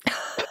Christmas.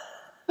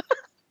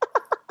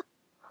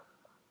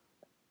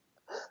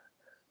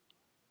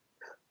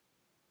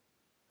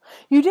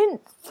 You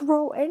didn't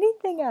throw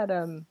anything at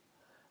him.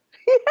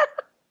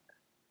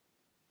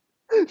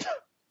 Yeah.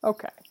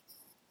 Okay.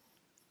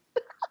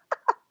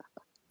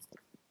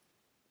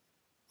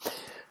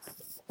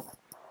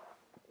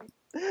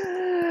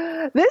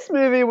 This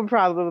movie would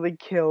probably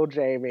kill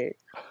Jamie.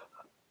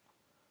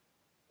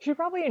 She'd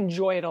probably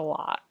enjoy it a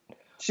lot.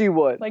 She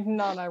would. Like,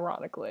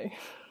 non-ironically.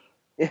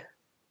 Yeah.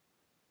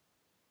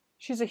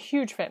 She's a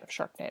huge fan of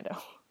Sharknado.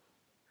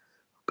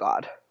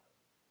 God.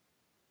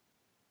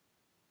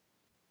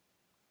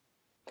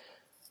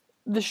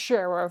 The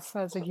sheriff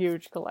has a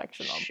huge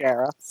collection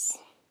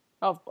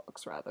of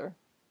books, rather.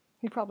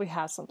 He probably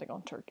has something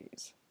on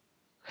turkeys.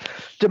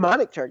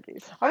 Demonic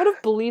turkeys. I would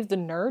have believed the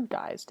nerd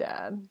guy's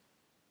dad.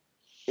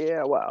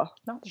 Yeah, well.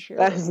 Not the sheriff.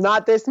 That is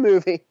not this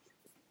movie.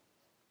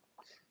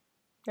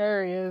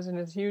 There he is in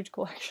his huge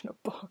collection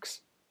of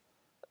books.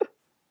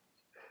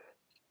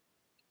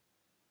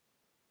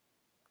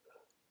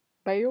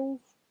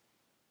 Bales?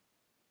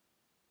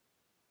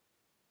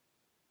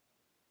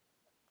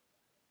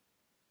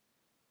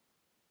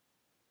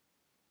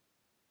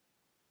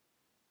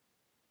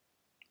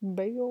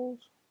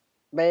 Bales.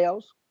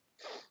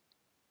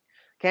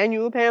 Can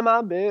you pay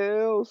my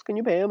bills? Can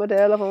you pay my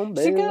telephone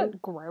bill? She got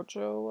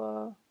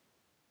Groucho,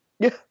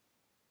 Yeah.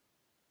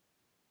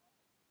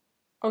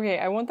 Okay,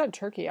 I want that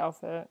turkey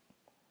outfit.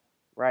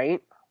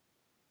 Right?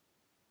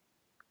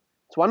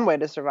 It's one way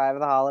to survive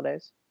the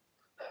holidays.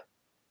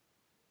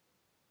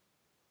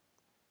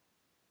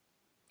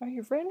 Are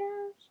you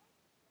frienders?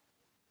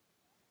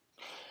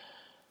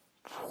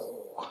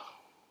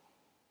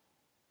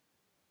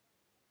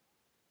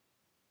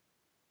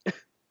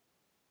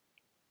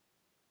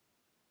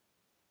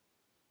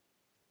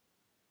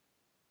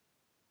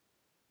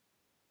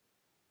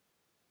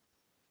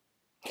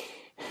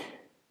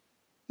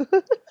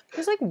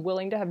 He's like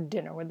willing to have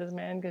dinner with this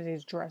man because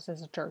he's dressed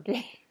as a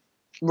turkey.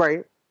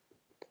 Right.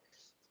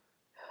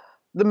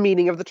 The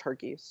meaning of the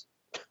turkeys.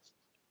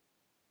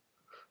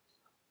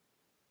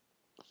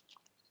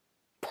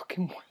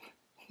 Fucking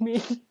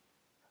me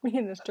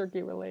and this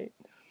turkey relate.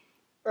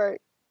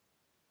 Right.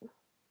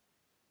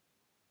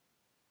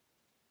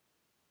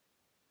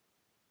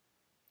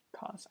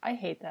 Cuss. I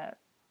hate that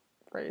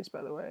phrase,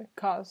 by the way.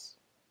 Cuss.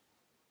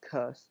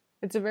 Cuss.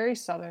 It's a very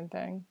southern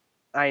thing.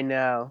 I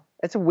know.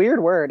 It's a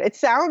weird word.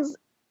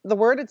 The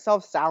word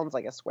itself sounds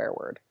like a swear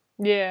word.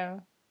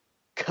 Yeah.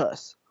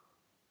 Cuss.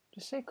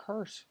 Just say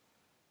curse.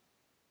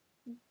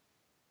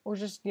 Or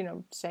just,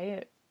 say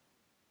it.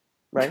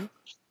 Right?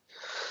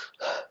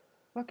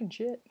 Fucking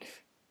shit.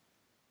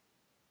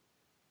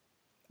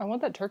 I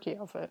want that turkey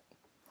outfit.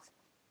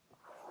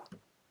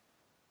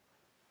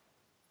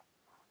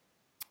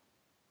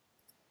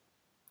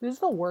 This is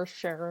the worst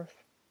sheriff.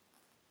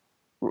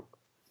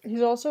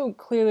 He's also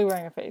clearly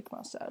wearing a fake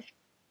mustache.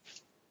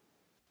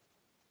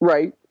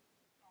 Right.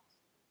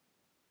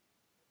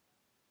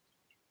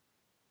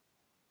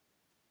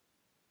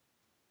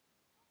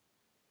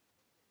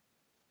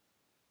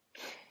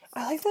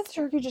 I like that the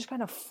turkey just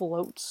kind of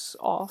floats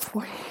off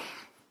when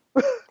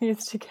he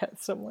needs to get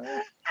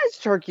somewhere. As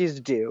turkeys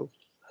do.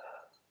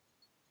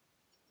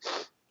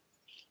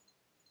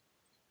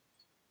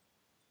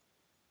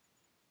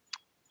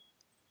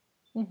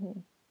 Mm-hmm.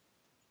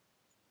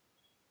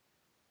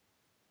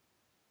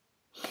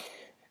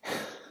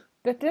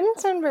 That didn't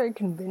sound very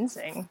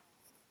convincing.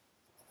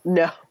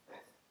 No.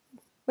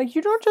 Like,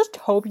 you don't just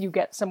hope you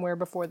get somewhere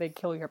before they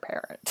kill your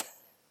parent.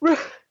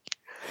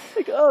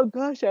 Like, oh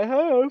gosh, I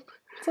hope.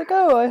 It's like,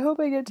 oh, I hope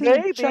I get to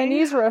Maybe. the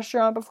Chinese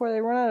restaurant before they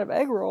run out of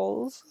egg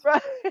rolls.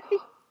 Right.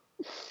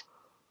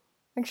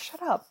 Like,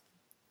 shut up.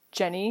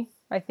 Jenny,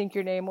 I think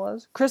your name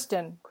was.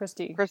 Christy.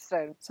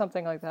 Kristen.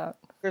 Something like that.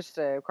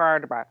 Kristen.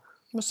 Carter.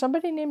 Was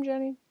somebody named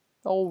Jenny?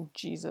 Oh,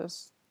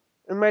 Jesus.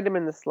 It might have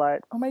been the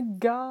slut. Oh my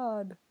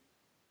God.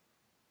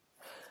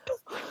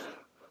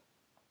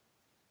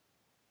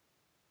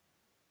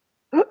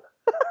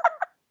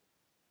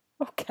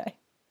 Okay.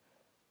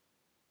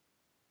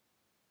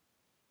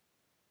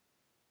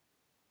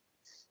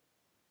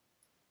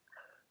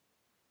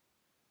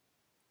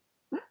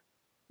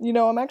 You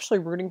know, I'm actually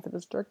rooting for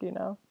this turkey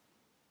now.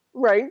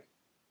 Right.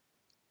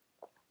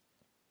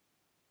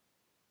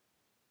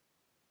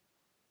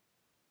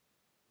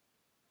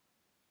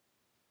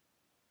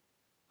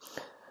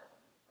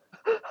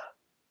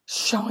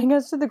 Showing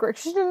us to the garage.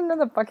 She doesn't know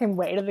the fucking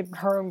way to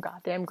her own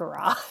goddamn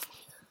garage.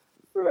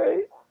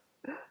 Right.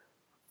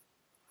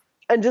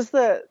 And just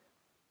the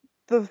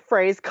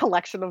phrase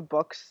collection of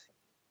books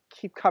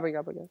keep coming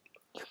up again.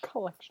 Your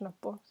collection of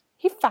books.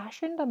 He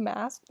fashioned a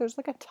mask. There's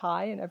like a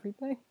tie and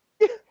everything.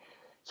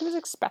 He was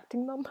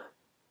expecting them.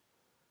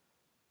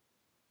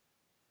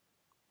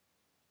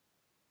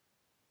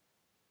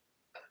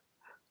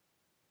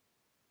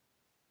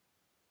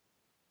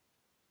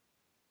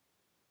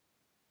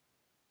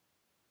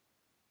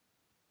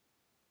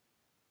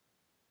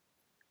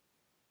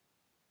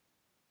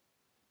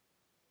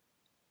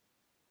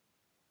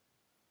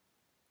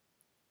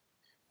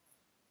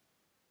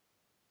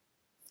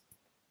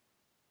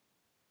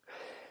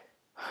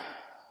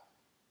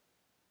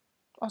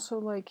 Also,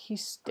 like, he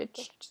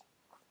stitched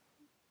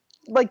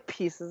Like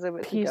pieces of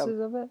it. pieces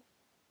of it.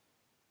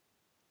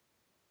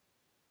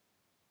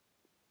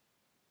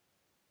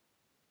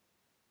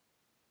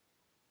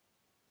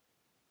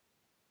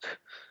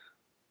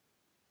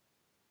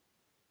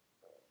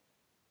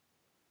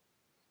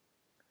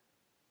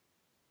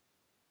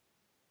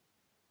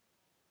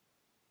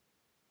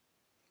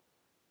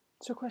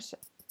 So, question.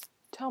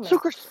 Tell me. So,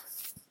 Kristen,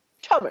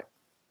 tell me.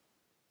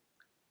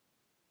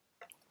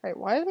 Right,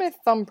 why is my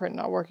thumbprint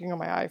not working on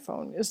my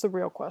iPhone? Is the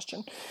real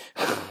question.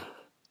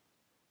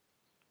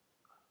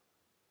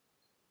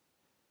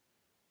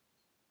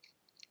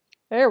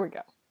 There we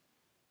go.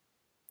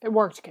 It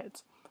worked,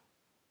 kids.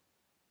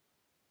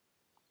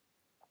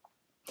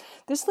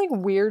 This, like,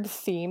 weird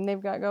theme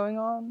they've got going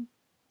on.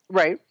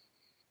 Right.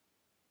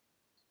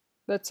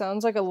 That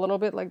sounds like a little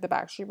bit like the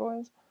Backstreet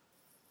Boys.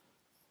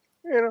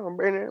 You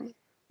know,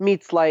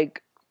 meets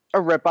like a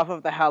ripoff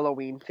of the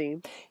Halloween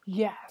theme.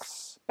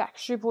 Yes.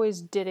 Backstreet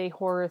Boys did a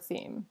horror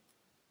theme.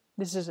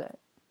 This is it.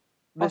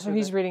 Also,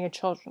 he's reading a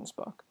children's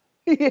book.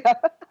 Yeah.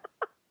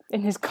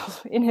 In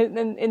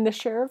the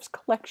sheriff's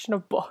collection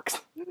of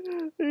books.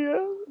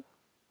 Yeah.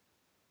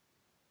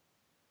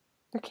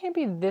 There can't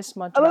be this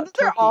much I love about that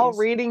they're all turkeys.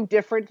 reading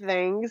different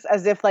things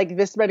as if like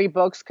this many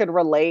books could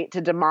relate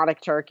to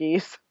demonic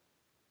turkeys.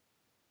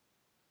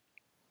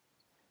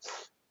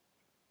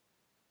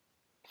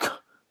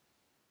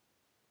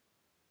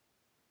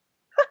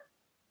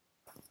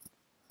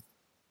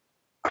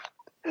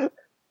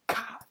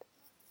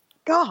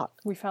 God.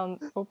 We found...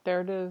 Oh,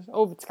 there it is.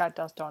 Oh, it's got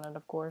dust on it,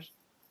 of course.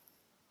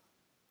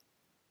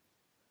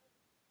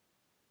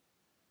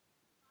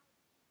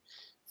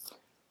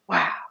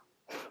 Wow.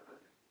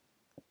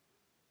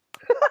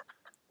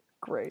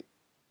 Great.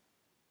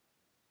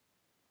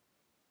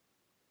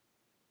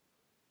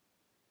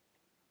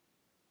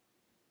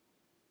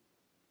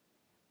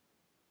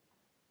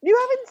 You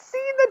haven't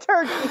seen the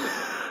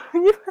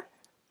turkey.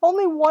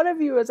 Only one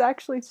of you has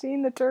actually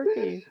seen the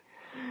turkey.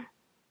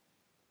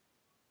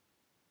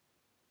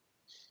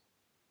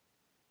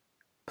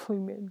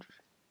 Plumage.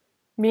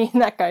 Me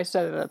and that guy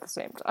said it at the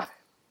same time.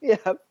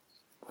 Yeah.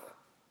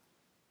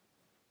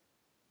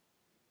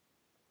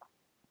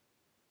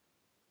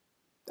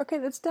 Okay,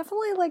 that's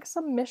definitely like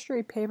some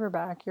mystery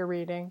paperback you're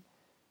reading.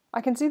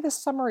 I can see the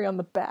summary on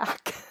the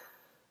back.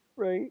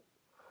 Right.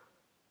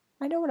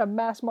 I know what a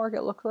mass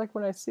market looks like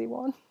when I see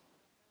one.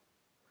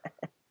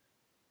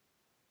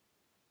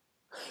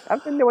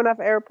 I've been to enough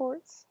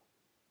airports.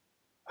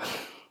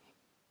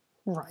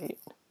 Right.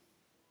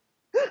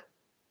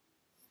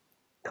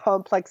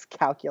 Complex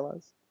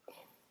calculus.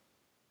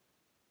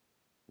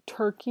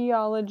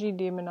 Turkeyology,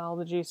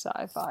 demonology,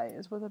 sci-fi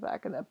is what the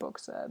back of that book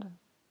said.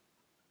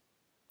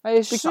 I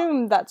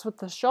assume that's what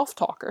the shelf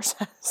talker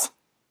says.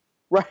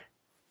 Right.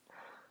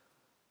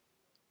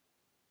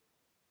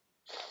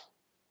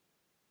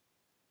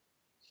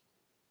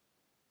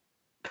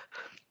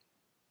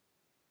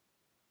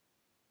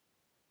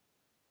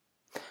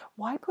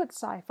 Why put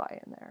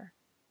sci-fi in there?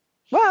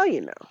 Well,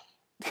 you know.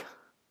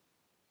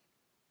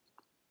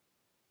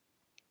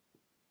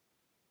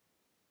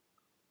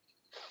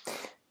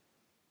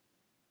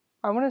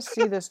 I want to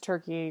see this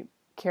turkey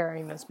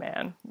carrying this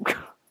man.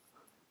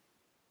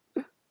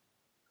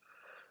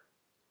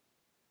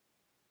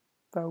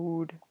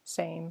 Food.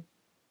 Same.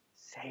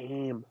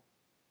 Same.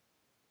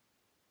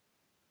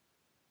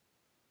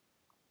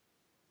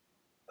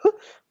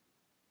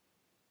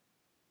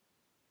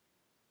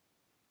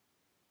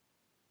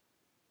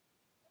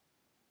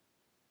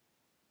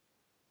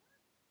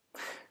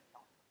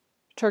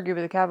 Turkey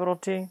with a capital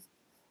T.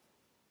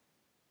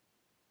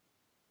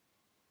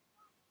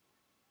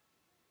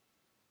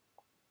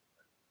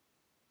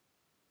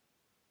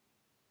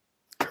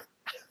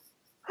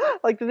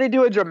 Like, did they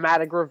do a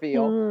dramatic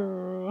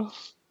reveal?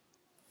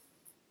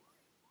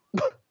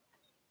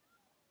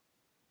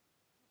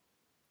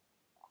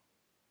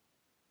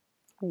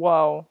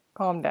 Whoa.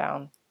 Calm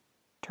down.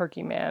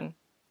 Turkey man.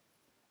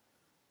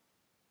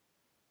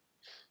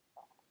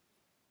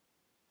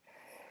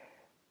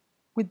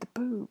 With the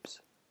boobs.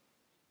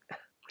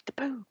 With the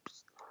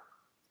boobs.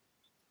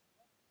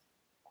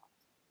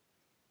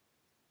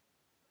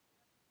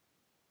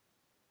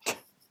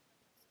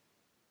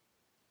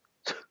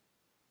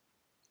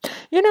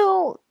 You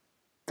know,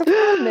 the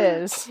problem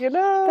is, You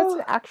know, that's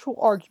an actual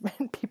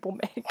argument people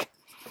make.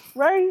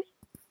 right?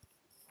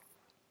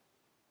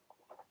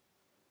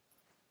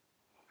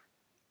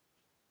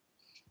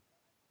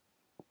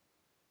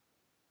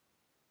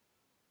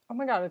 Oh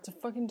my god, it's a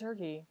fucking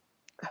turkey.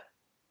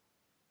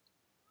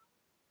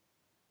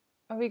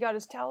 Oh, he got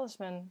his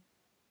talisman.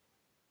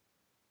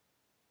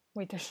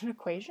 Wait, there's an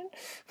equation?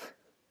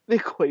 The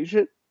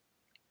equation.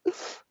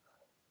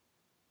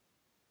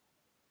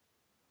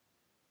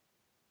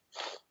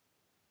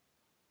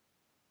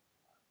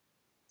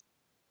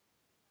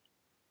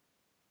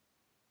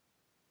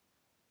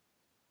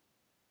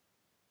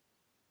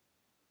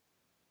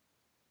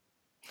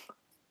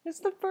 It's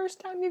the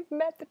first time you've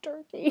met the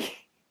turkey.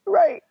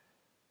 Right.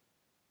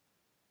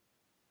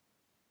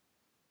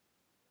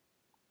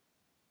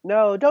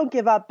 No, don't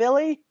give up,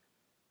 Billy.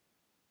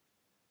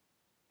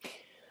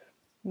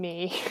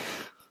 Me.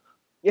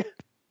 Yeah.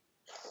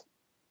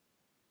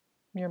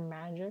 Your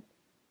magic?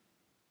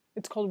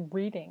 It's called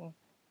reading.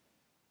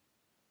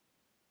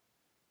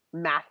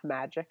 Math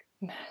magic.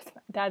 Math.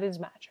 That is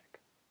magic.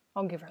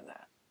 I'll give her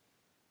that.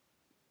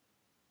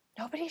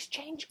 Nobody's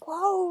changed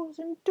clothes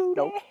in 2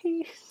 Nope.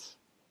 days.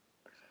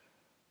 Are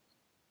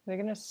they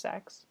gonna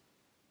sex?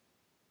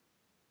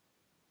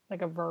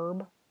 Like a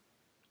verb?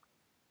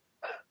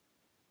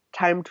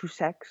 Time to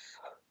sex.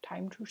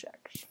 Time to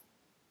sex.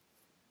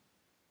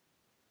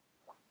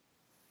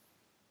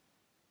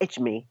 It's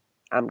me.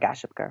 I'm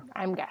Gossip Girl.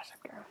 I'm Gossip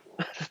Girl.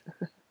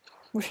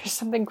 Which is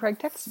something Craig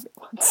texted me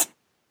once.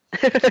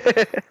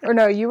 Or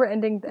no, you were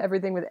ending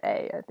everything with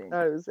A, I think.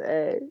 I was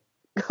A.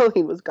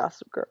 Colleen was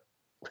Gossip Girl.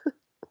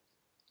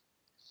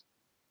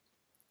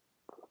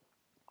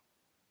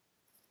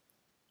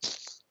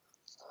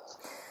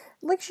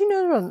 Like, she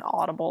knows what an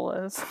audible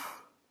is.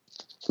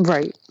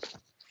 Right.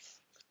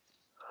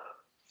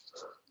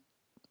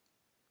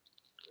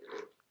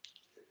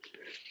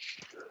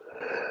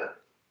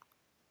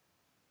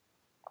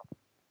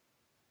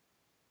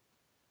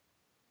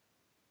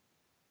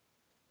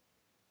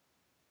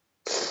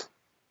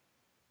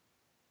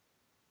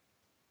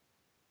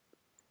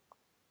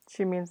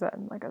 She means that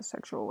in like a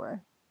sexual way.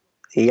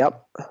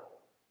 Yep.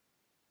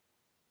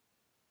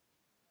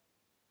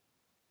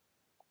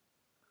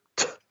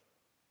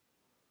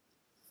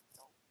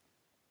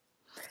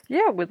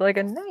 Yeah, with like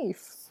a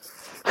knife.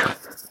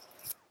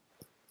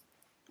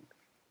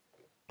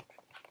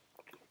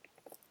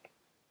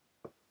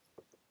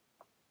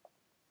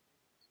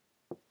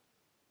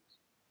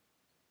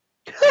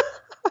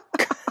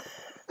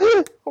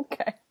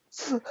 Okay.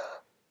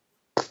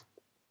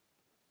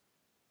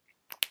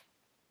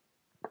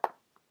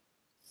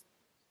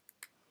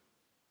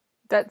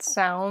 That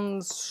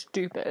sounds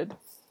stupid.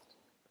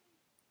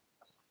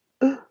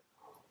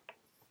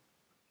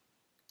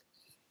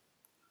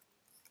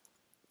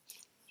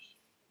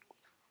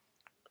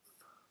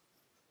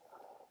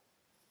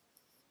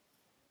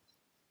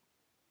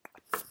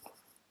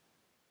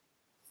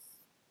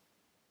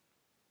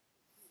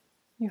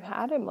 You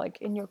had him like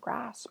in your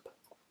grasp.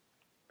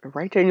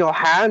 Right in your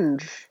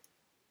hand.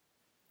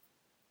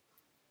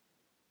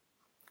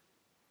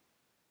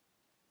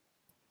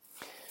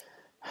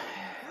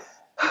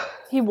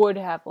 He would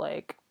have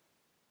like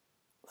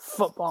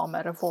football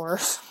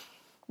metaphors.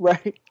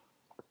 Right.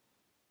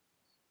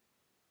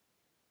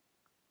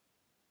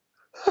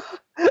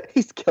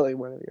 He's killing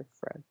one of your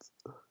friends.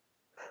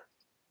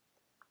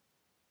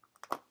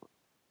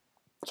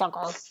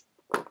 Sucker.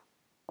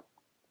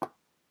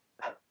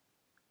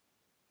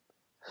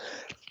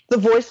 The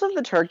voice of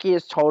the turkey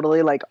is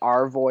totally like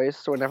our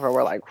voice whenever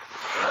we're like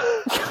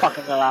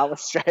fucking around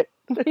with shit.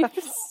 You've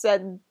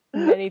said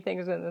many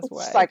things in this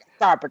way. It's like,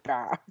 stop it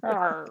now.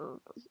 Arr,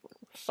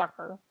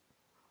 sucker.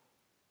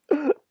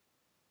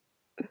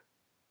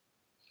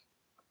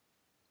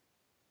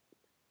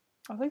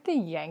 I like the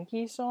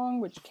Yankee song,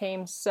 which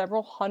came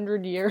several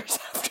hundred years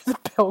after the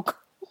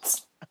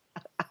Pilgrims.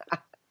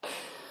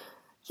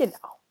 You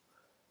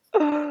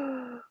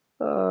know.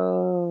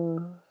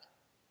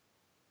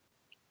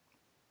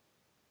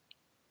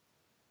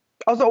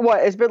 Also,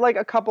 what? It's been like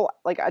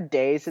a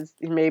day since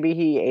maybe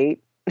he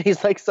ate.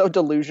 He's like so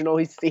delusional.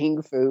 He's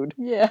seeing food.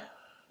 Yeah.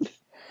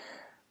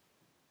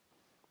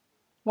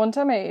 One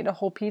time I ate a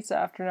whole pizza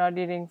after not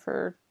eating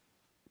for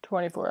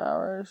 24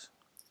 hours.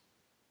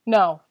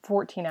 No,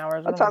 14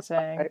 hours. What am I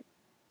saying? Right.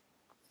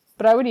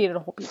 But I would eat a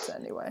whole pizza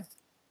anyway.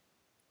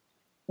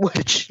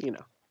 Which,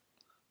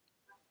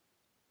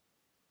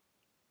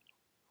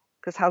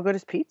 because how good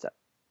is pizza?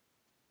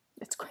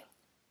 It's great.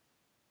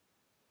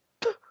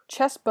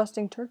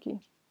 Chest-busting turkey.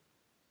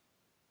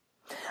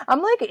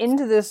 I'm like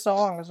into this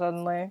song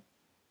suddenly.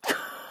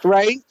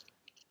 Right?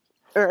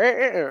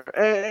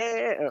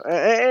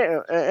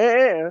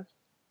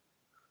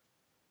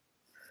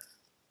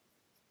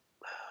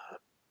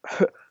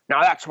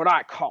 Now that's what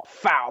I call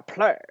foul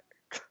play.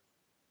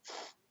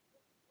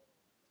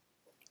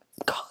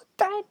 God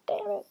damn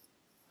it.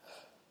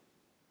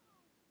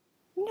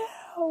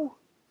 No.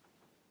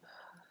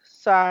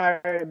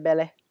 Sorry,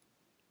 Billy.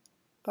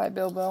 Bye,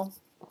 Bilbo.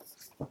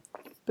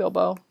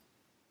 Bilbo.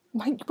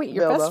 Wait,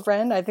 your Bilbo. best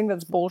friend? I think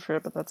that's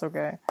bullshit, but that's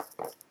okay.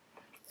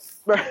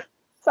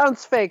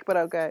 Sounds fake, but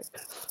okay.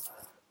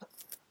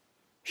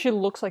 She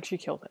looks like she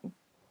killed him.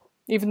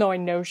 Even though I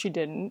know she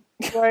didn't.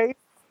 Right?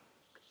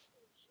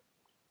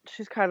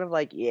 She's kind of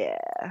like,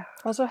 yeah.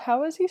 Also,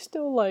 how is he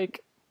still,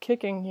 like,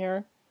 kicking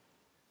here?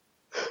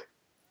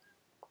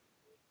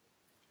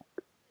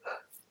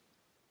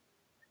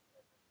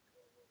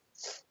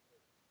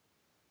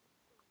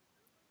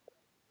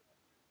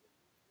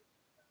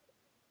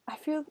 I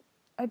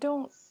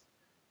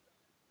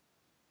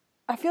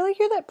feel like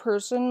you're that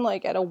person,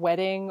 like, at a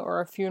wedding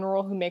or a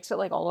funeral who makes it,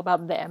 like, all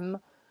about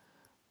them.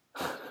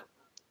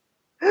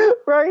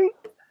 Right?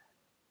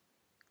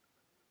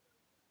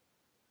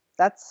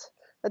 That's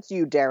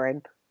you,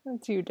 Darren.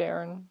 That's you,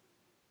 Darren.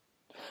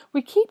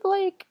 We keep,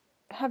 like,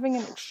 having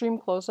an extreme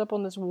close-up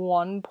on this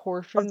one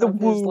portion of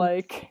his,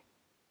 like...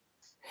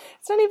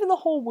 It's not even the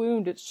whole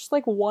wound, it's just,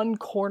 like, one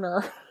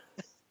corner.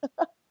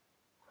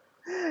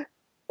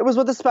 It was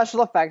what the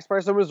special effects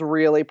person was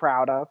really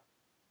proud of.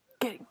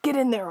 Get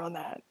in there on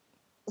that.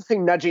 Like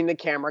nudging the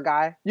camera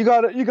guy. You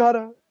gotta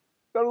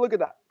look at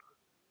that.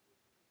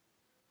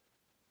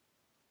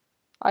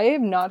 I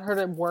have not heard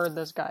a word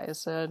this guy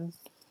has said.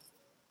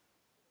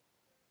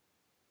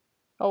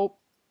 Oh.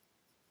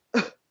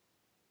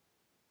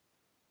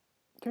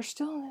 They're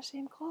still in the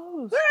same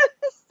clothes. They're in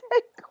the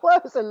same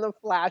clothes in the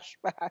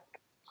flashback.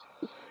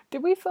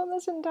 Did we film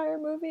this entire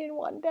movie in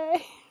one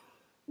day?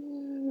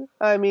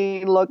 I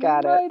mean, look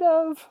at it. Might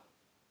have.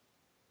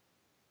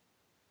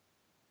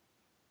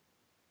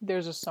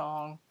 There's a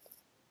song.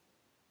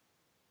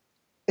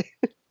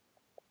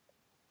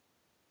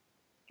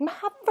 My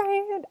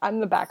friend.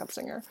 I'm the backup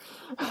singer.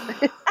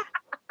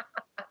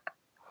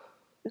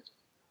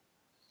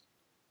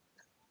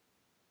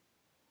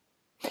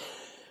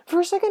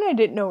 For a second, I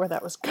didn't know where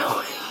that was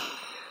going.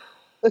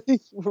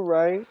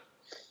 Right?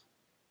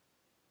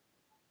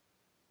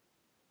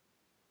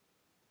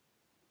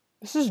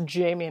 This is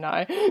Jamie and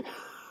I.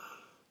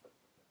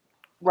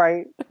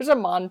 Right. There's a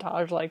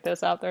montage like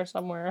this out there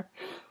somewhere.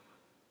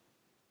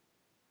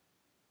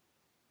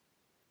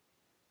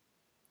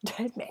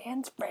 Dead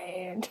man's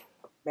friend.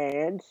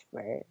 Man's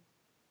friend.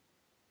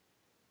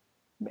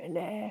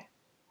 Billy.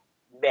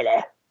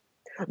 Billy.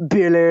 Billy.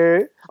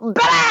 Billy!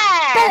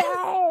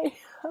 Billy!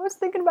 I was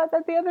thinking about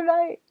that the other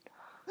night.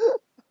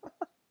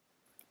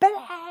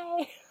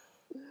 Billy!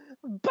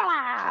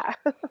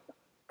 Billy!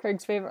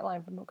 Craig's favorite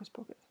line from Hocus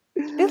Pocus.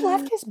 They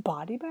left his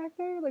body back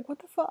there? Like, what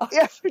the fuck?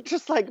 Yeah,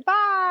 just like,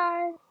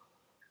 bye!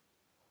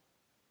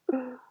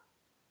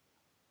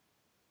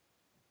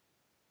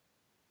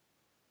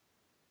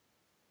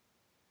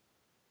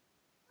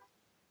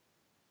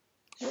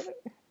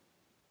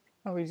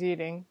 Oh, he's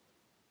eating.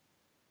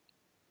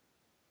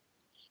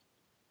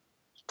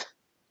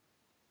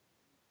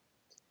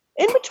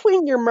 In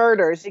between your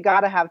murders, you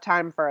gotta have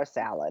time for a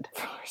salad.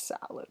 For a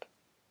salad.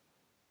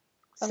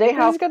 Say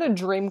how he's got a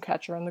dream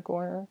catcher in the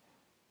corner.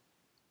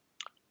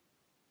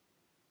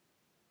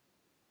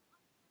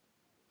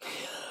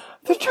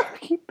 The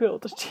turkey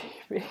built a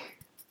TV.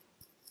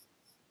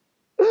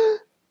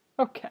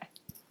 Okay.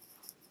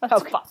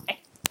 That's fine.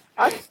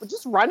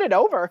 Just run it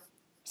over.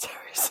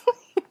 Seriously.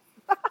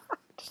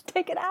 Just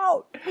take it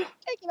out. Take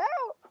it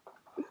out.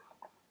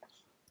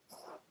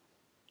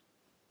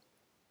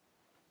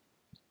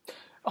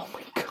 Oh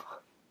my god.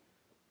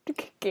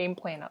 Game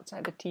plan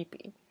outside the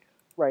teepee.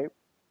 Right.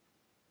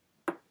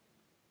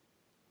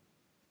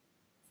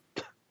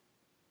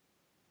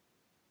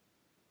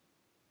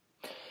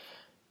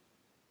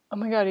 Oh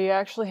my god, he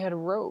actually had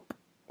rope.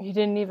 He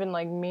didn't even,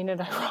 like, mean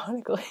it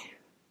ironically.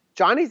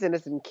 Johnny's into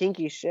some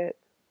kinky shit.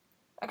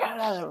 I got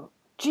it out of the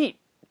Jeep.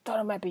 Thought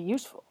it might be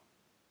useful.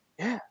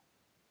 Yeah.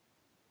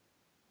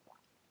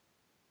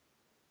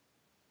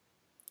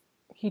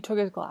 He took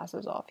his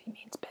glasses off. He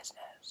means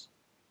business.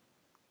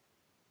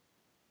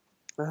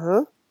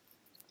 Uh-huh.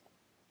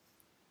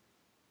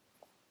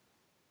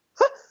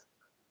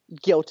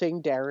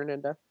 Guilting Darren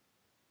into...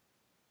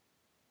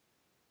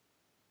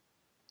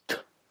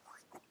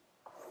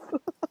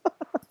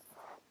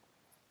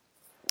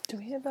 Do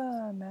we have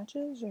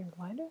matches or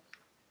lighter?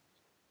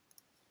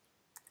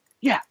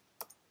 Yeah.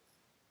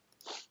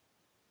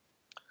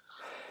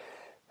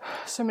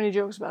 So many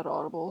jokes about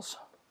audibles.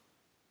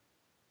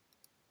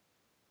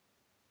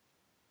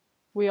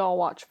 We all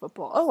watch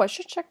football. Oh, I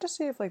should check to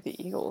see if like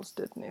the Eagles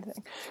did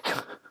anything.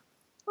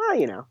 Well,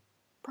 you know.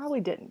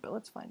 Probably didn't, but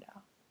let's find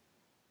out.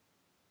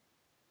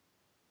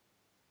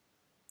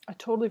 I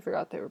totally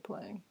forgot they were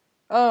playing.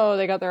 Oh,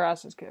 they got their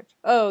asses kicked.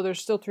 Oh,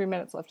 there's still 3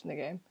 minutes left in the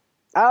game.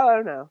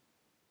 Oh, no.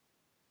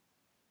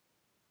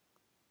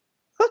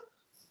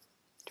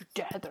 Your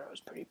dad thought I was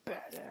pretty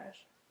badass.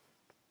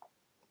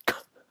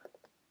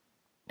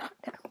 Not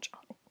now,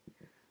 Johnny.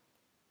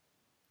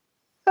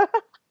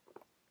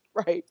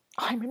 Right.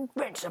 I'm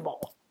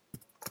invincible.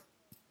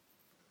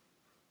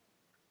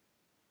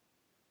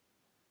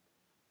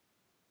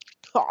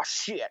 Oh,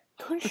 shit.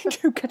 What did you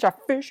do? Catch a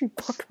fish, you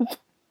fucking...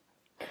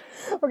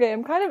 Okay,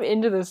 I'm kind of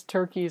into this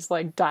turkey's,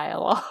 like,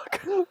 dialogue.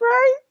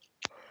 Right?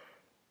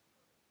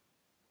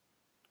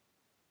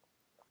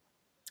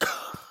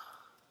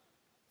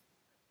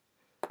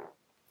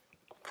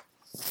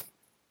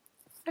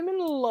 I'm in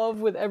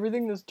love with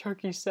everything this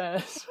turkey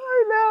says.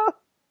 I know.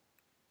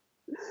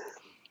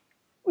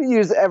 We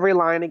use every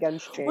line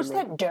against Jamie. What's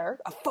that, Derek?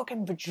 A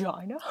fucking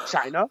vagina?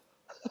 China?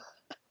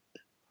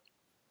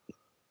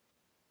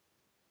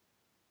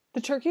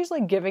 The turkey's,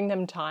 like, giving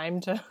them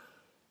time to...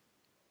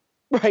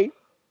 Right.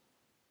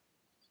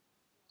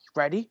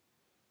 Ready?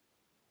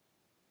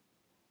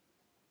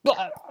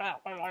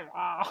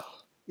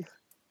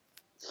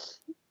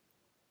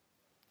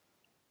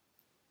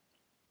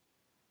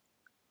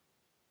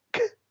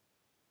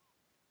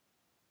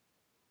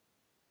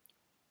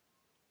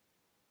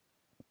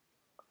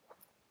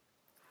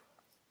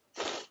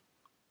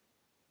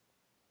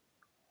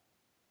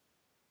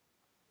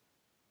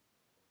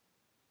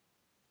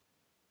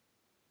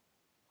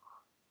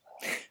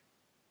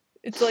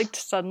 It's like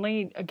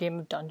suddenly a game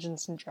of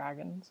Dungeons and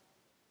Dragons.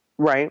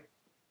 Right.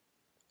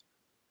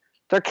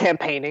 They're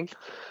campaigning.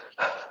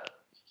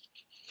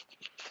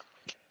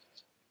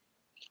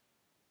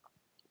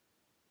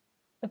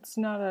 It's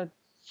not a...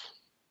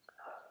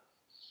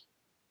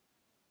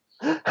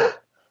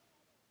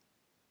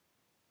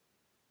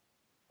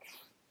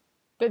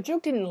 The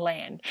joke didn't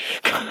land.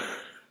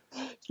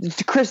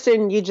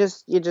 Kristen,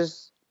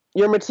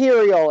 your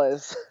material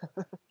is...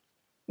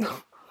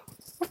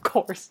 Of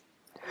course.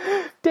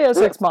 Deus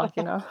Ex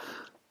Machina.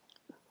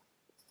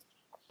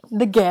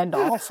 The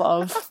Gandalf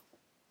of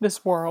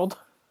this world.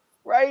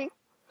 Right?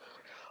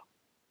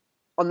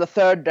 On the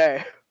third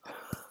day.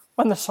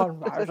 When the sun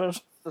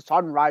rises. The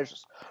sun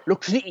rises.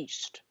 Look to the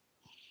east.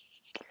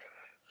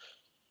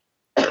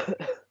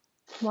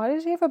 Why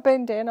does he have a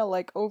bandana,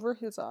 like, over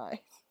his eye?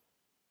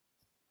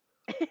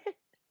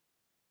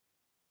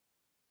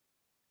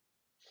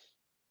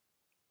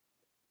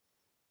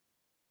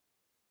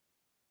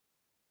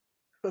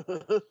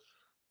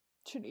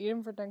 Should eat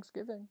him for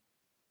Thanksgiving.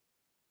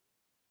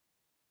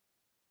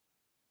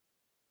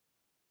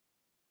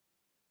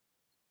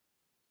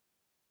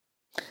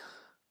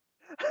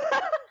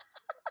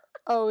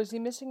 Oh, is he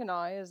missing an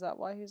eye? Is that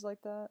why he's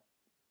like that?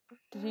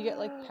 Did he get,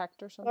 like,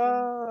 pecked or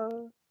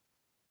something?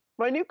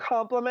 My new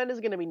compliment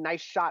is going to be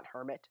nice shot,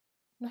 Hermit.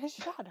 Nice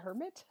shot,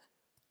 Hermit.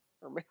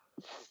 Hermit.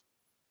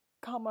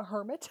 Comma,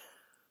 Hermit.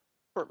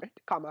 Hermit,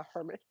 comma,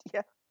 Hermit,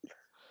 yeah.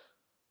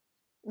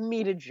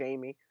 Me to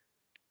Jamie.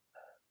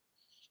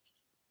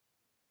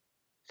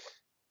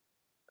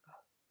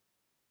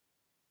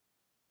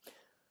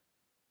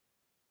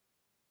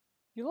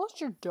 You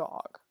lost your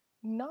dog.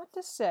 Not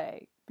to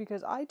say,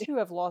 because I too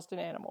have lost an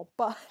animal,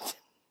 but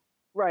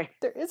Right.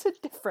 there is a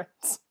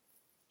difference.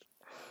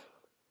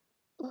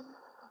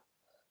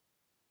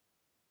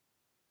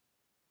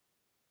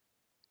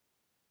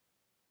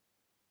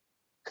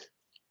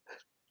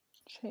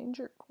 Change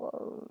your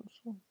clothes.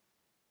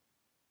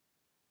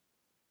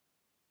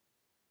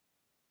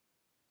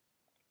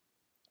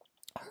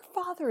 Her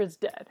father is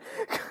dead.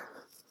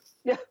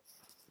 Yeah.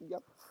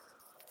 Yep.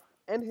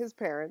 And his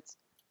parents.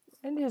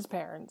 And his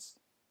parents.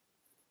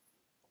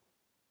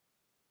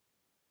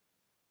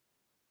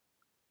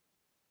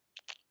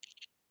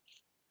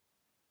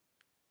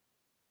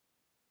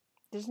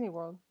 Disney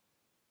World.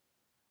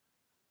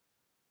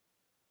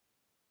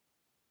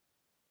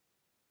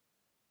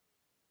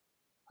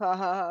 Ha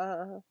ha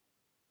ha.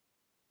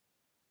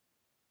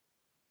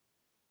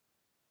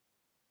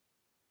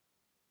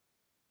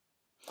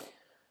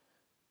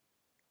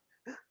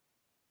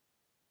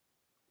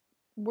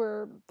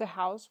 Where the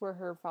house where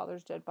her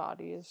father's dead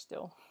body is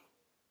still.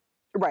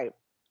 Right.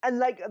 And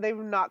like they've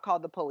not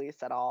called the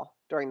police at all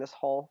during this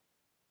whole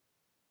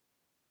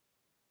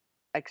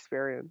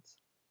experience.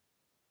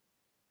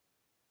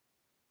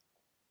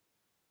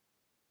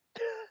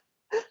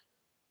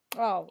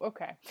 Oh,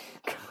 okay.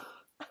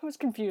 was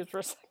confused for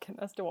a second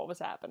as to what was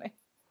happening.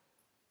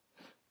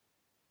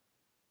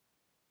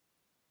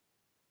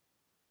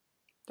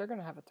 They're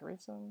gonna have a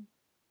threesome.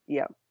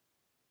 Yeah.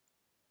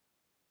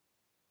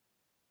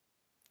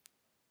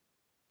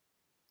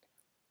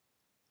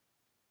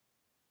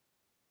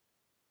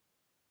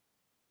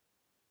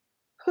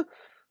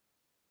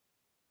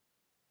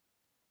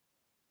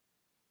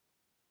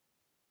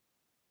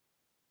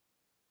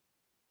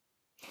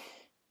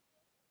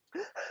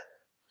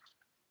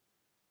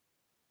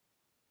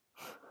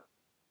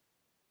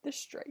 The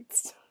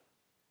Straits.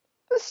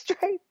 The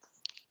Straits.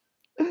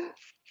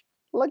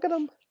 Look at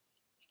them.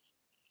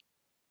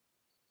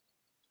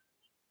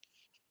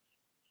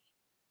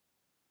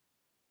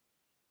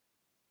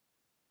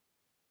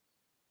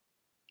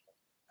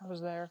 I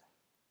was there.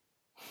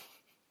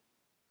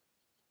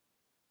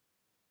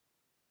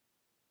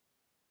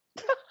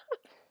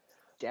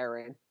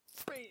 Darren.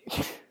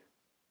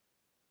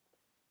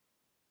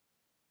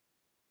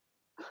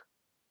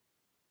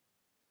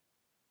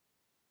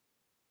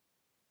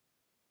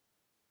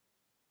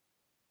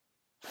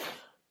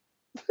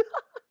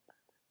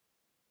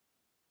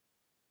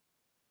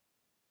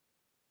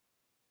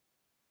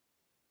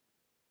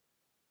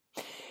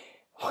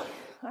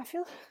 I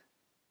feel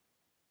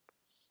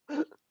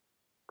could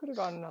have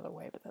gone another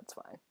way, but that's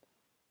fine.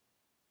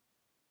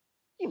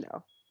 You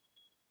know.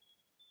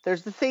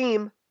 There's the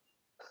theme.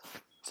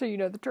 So you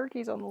know the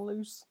turkey's on the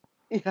loose.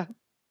 Yeah.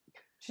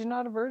 She's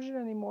not a virgin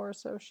anymore,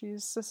 so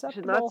she's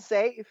susceptible. She's not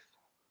safe.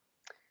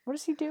 What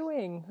is he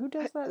doing? Who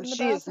does that in the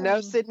She is bathroom?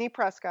 no Sidney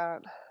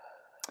Prescott.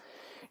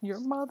 Your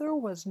mother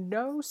was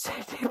no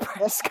Sidney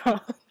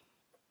Prescott.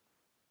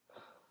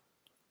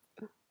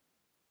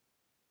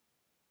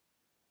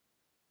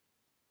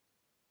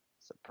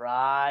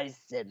 Surprise,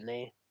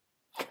 Sidney.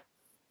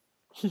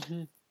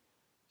 At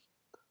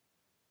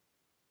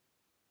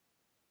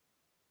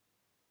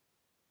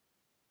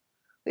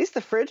least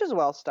the fridge is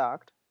well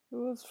stocked. It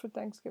was for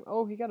Thanksgiving.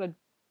 Oh, he got a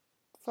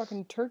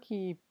fucking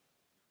turkey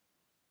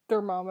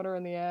thermometer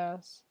in the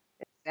ass.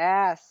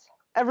 Ass.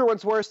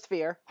 Everyone's worst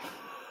fear.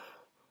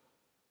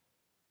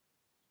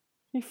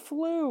 He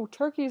flew.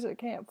 Turkeys that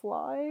can't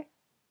fly.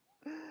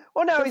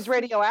 Well, no, he's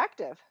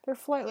radioactive. They're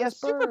flightless He has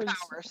birds.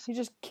 superpowers. He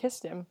just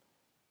kissed him.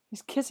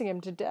 He's kissing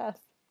him to death.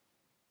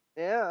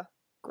 Yeah.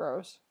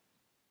 Gross.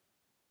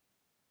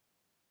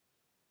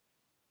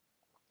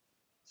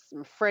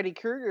 Some Freddy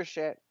Krueger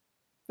shit.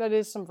 That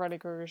is some Freddy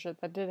Krueger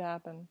shit. That did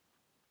happen.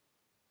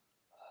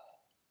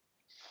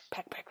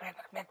 Peck, peck, peck,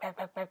 peck, peck,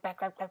 peck, peck, peck,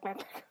 peck, peck,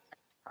 peck.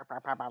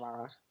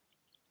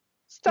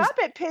 Stop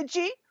it,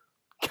 Pidgey!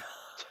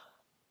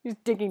 He's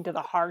digging to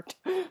the heart.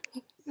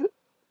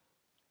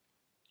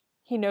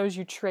 He knows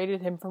you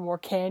traded him for more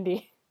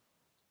candy.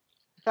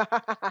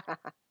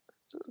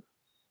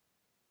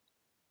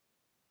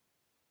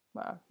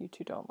 Wow, you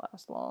two don't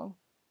last long.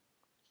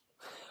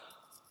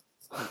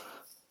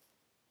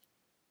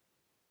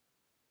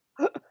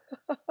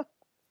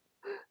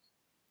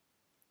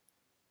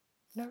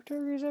 No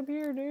turkeys up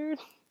here, dude.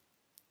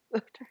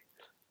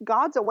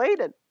 God's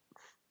awaited.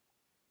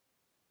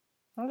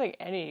 I don't think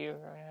any of you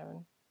are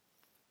having.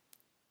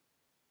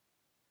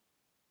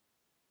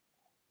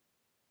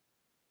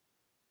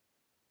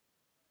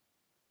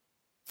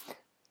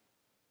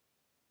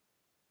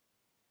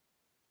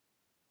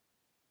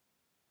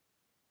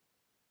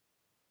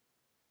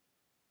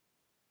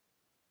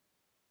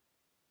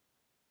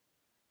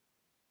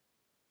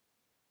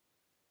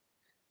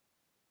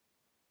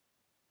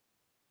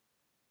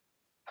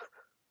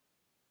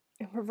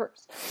 In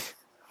reverse.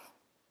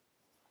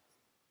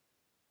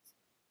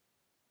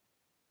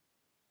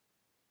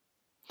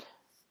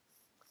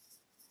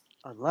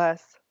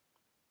 Unless.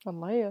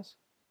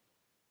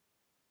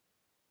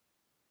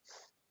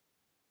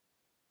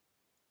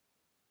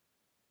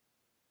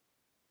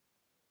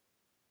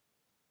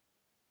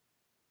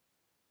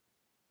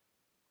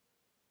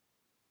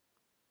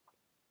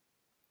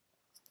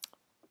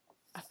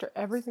 After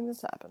everything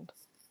that's happened.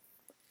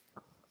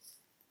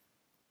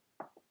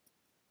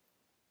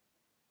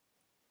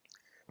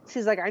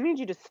 She's like, I need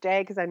you to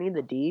stay because I need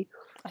the D.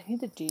 I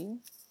need the D.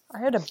 I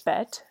had a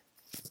bet.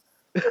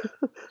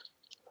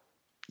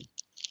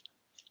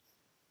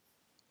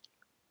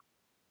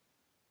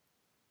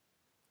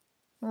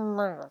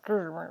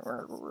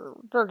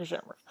 Turkey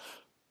sandwich.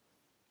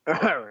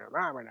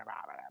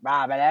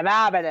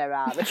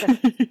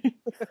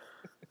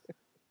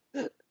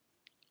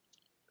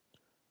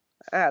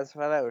 As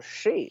for those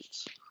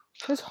sheets,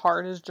 His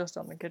heart is just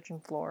on the kitchen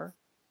floor.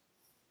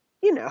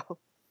 you know.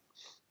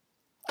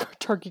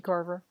 Turkey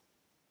carver.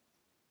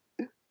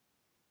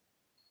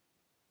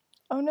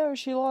 Oh no,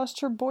 she lost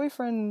her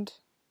boyfriend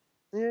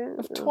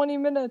of 20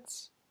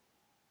 minutes.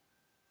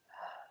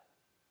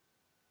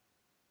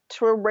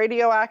 To a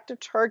radioactive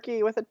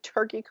turkey with a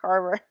turkey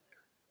carver.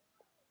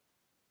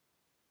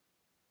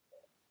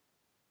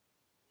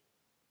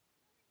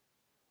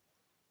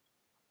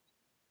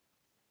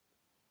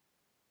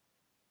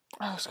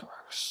 Oh, it's gonna be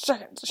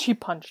seconds. She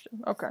punched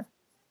him. Okay.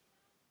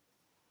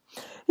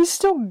 He's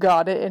still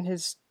got it in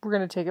his. We're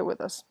gonna take it with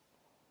us.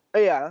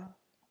 Yeah.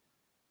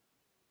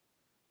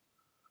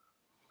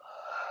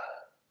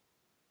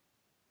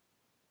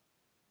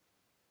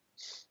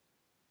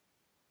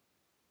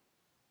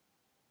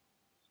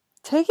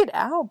 Take it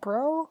out,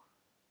 bro.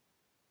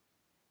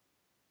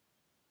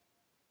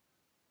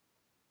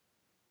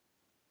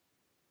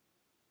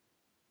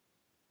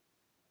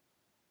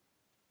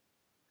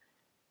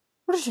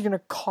 What is she gonna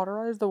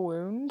cauterize the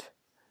wound?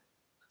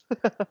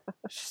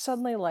 She's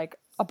suddenly like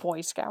a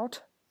Boy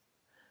Scout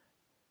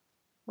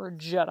or a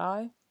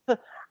Jedi. I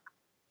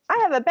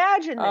have a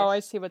badge in this. Oh,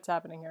 I see what's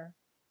happening here.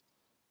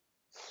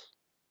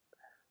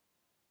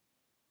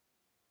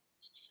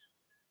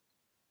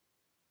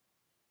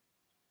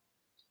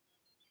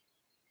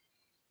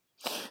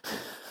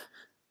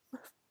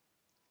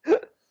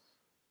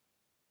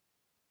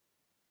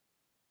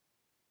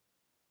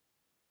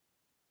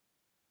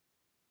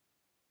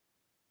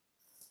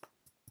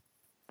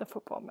 The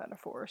football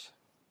metaphors.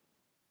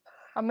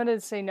 I'm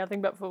gonna say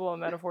nothing but football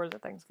metaphors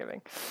at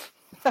Thanksgiving.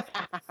 I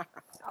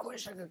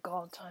wish I could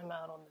call a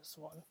timeout on this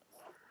one.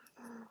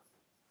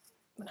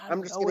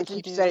 I'm just gonna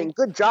keep saying,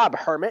 "Good job,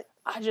 Hermit."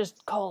 I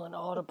just call an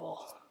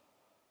audible.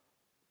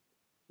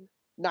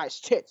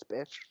 Nice tits,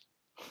 bitch.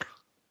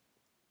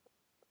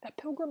 That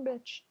pilgrim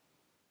bitch.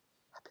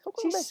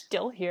 Pilgrim She's bitch.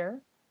 still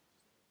here.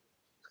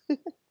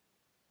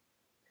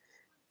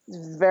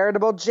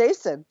 Veritable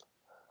Jason.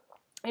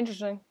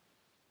 Interesting.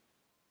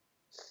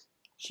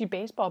 She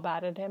baseball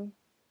batted him.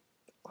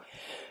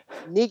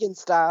 Negan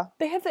style.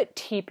 They have that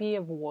teepee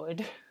of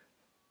wood.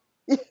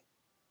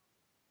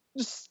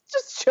 Just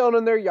chilling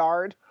in their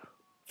yard.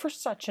 For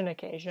such an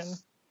occasion.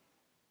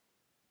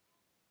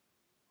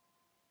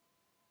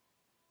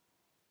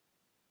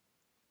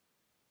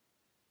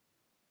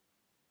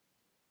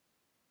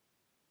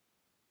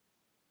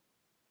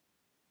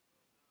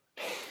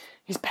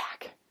 He's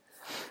back.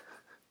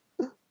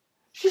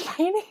 She's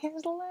painting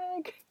his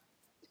leg.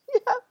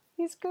 Yeah.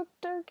 He's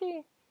cooked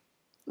turkey.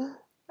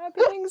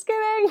 Happy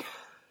Thanksgiving.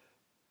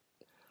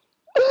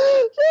 She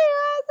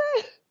has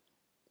it.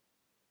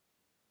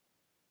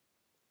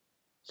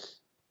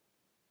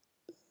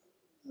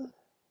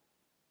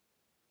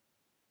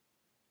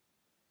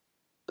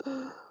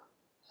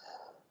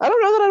 I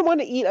don't know that I'd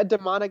want to eat a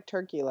demonic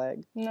turkey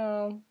leg.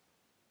 No.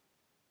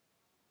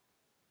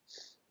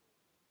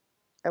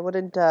 I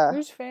wouldn't,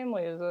 Whose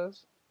family is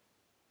this?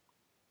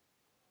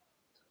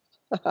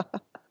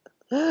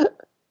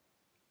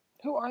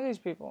 Who are these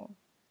people?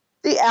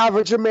 The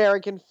average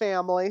American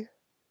family.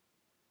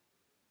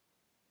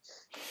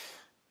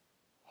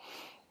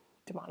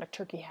 Demonic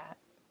turkey hat.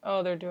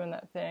 Oh, they're doing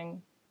that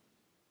thing.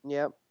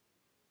 Yep.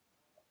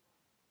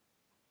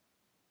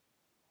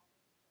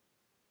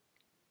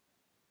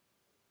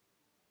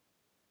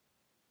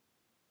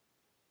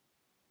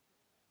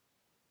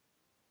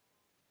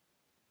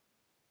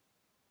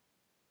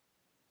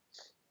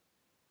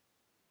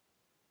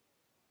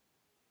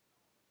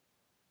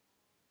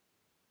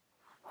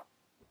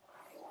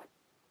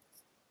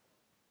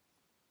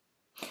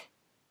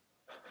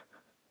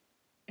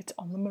 It's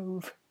on the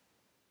move.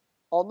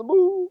 On the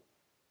move.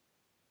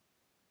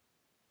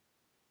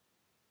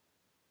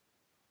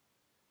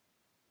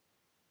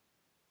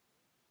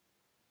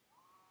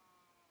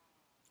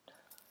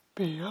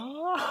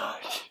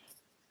 Biatch.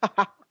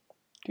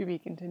 To be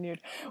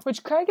continued.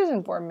 Which Craig has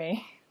informed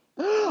me.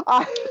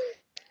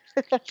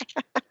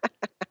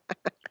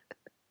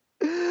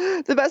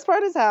 The best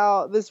part is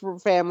how this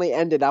family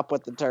ended up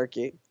with the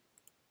turkey.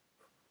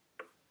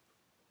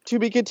 To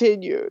be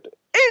continued.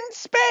 In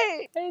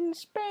space! In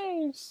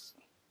space.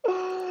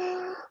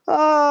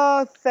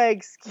 Oh,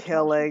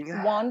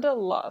 Thanksgiving. Wanda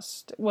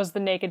Lust was the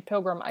naked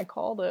pilgrim. I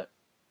called it.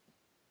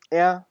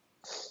 Yeah.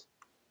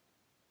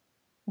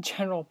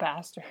 General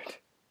Bastard.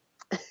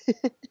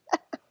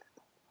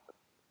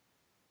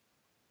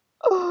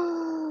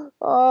 Oh.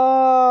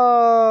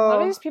 A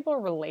lot of these people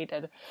are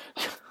related.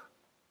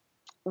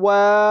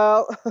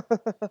 Well.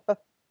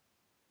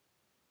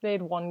 They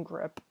had one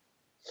grip.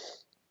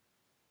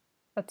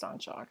 That's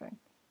not shocking.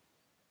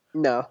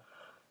 No.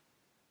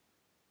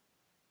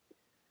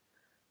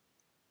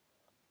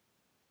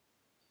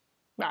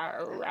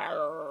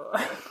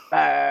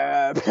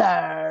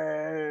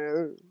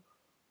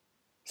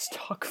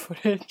 Stock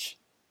footage.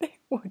 They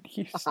would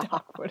use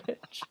stock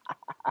footage.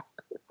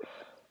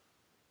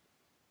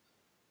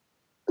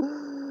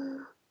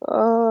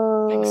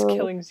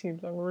 Thanksgiving theme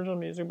song, original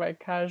music by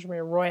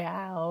Kashmir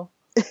Royale.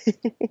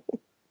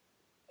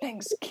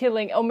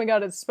 Thanksgiving. Oh my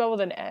god, it's spelled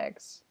with an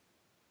X.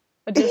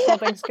 Additional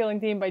Thanksgiving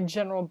theme by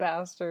General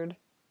Bastard.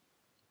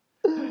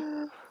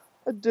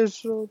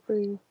 Additional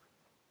theme.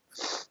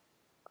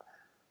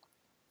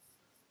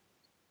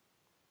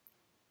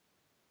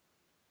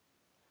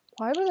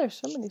 Why were there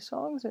so many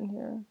songs in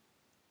here?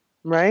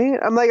 Right?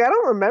 I'm like, I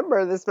don't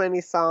remember this many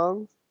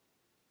songs.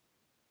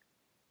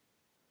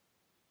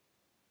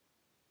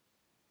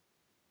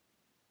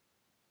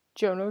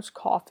 Jono's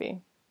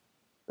Coffee.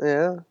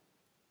 Yeah.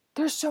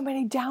 There's so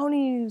many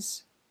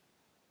Downies.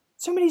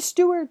 So many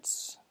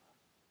Stewarts.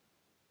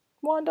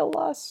 Wanda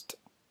Lust.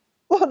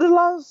 Wanda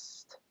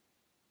Lust.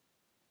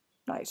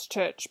 Nice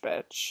titch,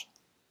 bitch.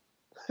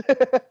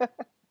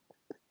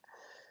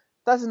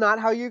 That's not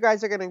how you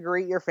guys are going to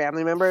greet your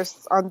family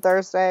members on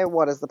Thursday.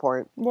 What is the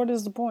point? What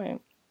is the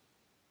point?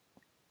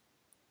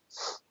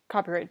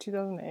 Copyright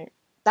 2008.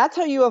 That's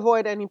how you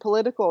avoid any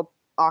political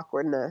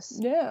awkwardness.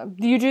 Yeah.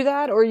 Do you do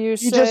that, or you You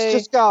say...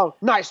 just go,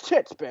 nice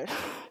tits, bitch.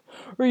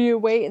 Or you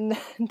wait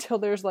until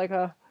there's like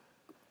an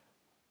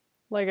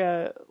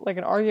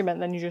argument,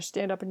 and then you just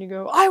stand up and you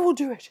go, I will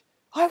do it.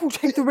 I will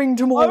take the ring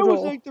to Mordor. I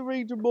will take the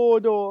ring to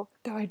Mordor.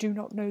 Though I do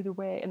not know the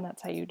way, and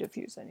that's how you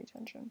diffuse any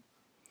tension.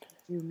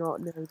 Do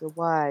not know the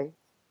way.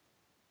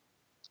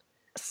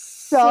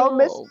 So,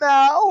 Miss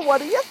Mel, what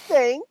do you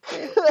think?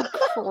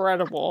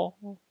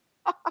 Incredible.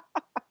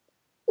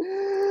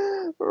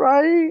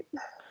 Right?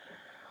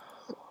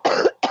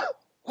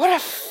 What a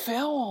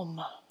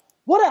film.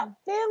 What a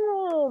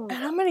film.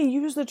 And I'm going to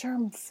use the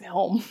term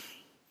film.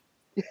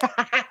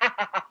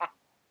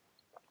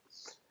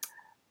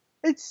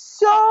 It's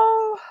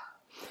so...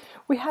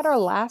 We had our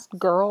last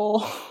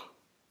girl.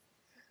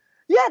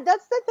 Yeah,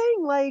 that's the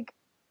thing, like...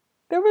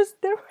 There was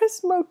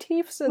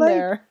motifs in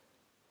there.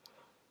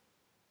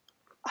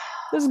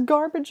 This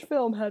garbage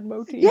film had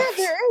motifs. Yeah,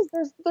 there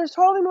is. There's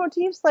totally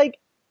motifs, like...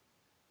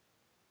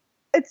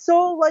 It's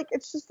so, like,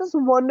 it's just this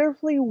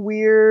wonderfully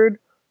weird,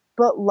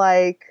 but,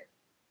 like,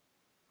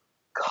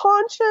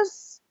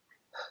 conscious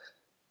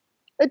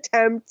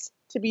attempt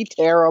to be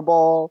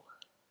terrible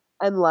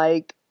and,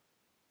 like,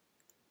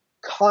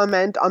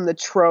 comment on the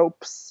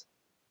tropes,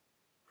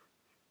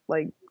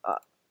 like,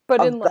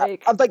 but in,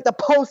 like... of, like, the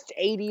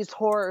post-80s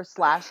horror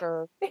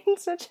slasher. In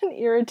such an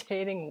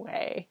irritating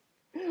way.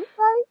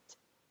 Right?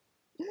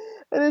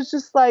 And it's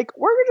just like,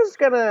 we're just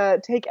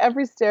gonna take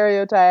every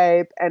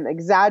stereotype and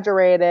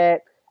exaggerate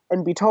it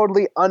and be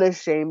totally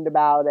unashamed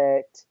about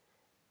it.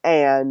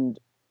 And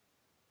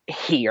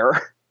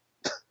here.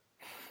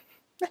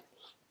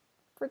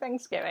 For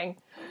Thanksgiving.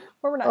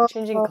 Where we're not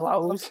changing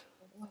clothes.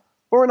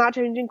 Where we're not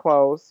changing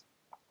clothes.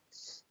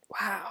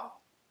 Wow.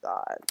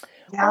 God.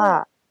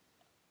 Yeah.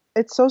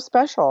 It's so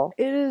special.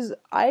 It is.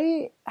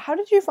 How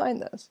did you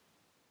find this?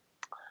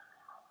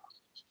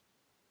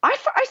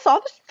 I saw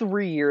this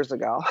 3 years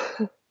ago.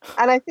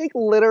 And I think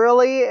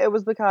literally it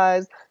was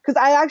because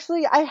there's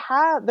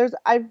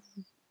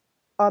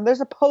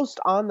a post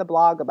on the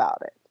blog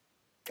about it.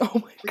 Oh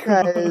my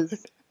God.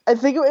 Because I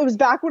think it was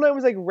back when I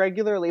was like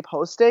regularly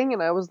posting,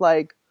 and I was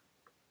like,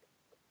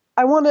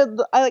 I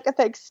like a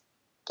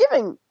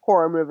Thanksgiving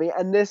horror movie,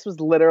 and this was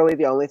literally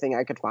the only thing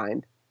I could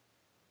find.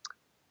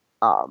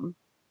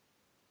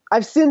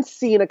 I've since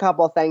seen a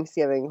couple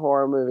Thanksgiving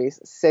horror movies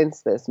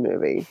since this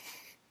movie.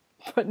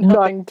 But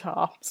nothing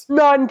tops.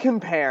 None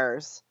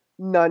compares.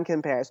 None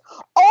compares.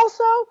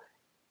 Also,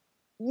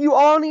 you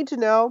all need to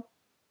know,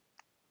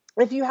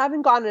 if you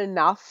haven't gotten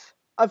enough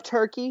of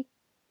turkey,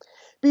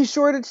 be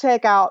sure to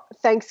check out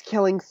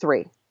Thanksgiving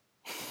 3.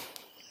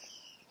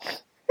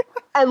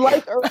 And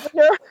like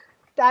earlier,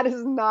 that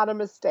is not a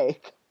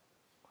mistake.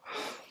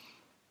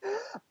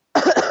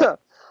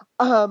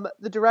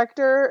 The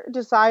director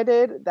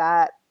decided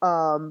that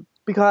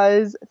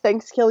because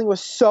Thanksgiving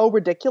was so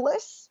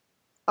ridiculous,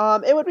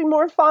 it would be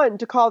more fun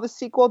to call the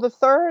sequel the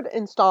third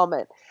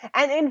installment.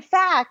 And in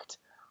fact,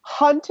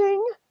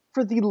 hunting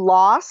for the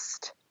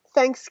lost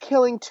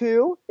Thanksgiving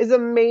 2 is a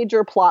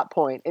major plot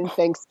point in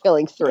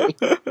Thanksgiving 3.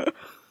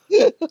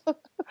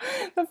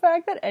 The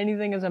fact that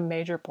anything is a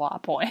major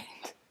plot point.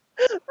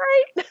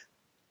 Right?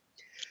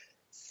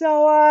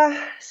 So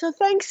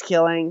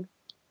Thanksgiving.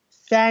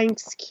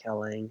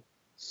 Thanksgiving.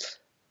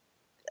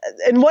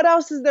 And what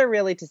else is there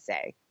really to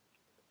say?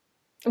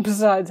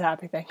 Besides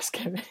Happy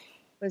Thanksgiving.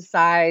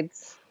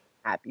 Besides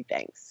Happy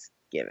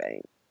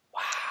Thanksgiving.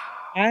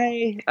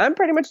 Wow. I'm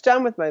pretty much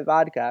done with my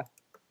vodka.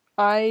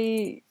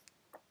 I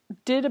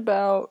did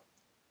about...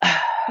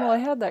 Well, I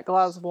had that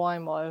glass of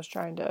wine while I was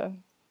trying to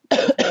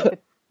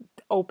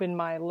open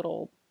my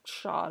little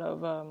shot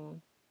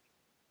of...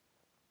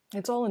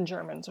 It's all in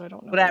German, so I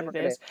don't know what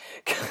it is.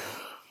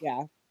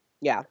 Yeah.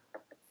 Yeah.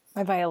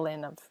 My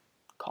violin of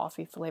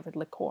coffee-flavored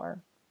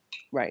liqueur.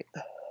 Right.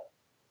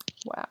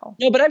 Wow.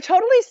 No, but I've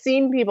totally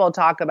seen people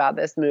talk about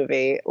this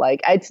movie.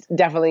 Like, it's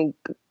definitely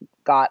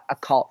got a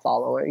cult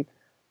following.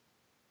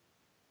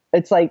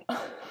 It's like,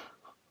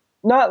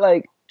 not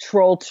like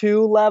Troll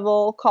 2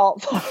 level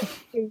cult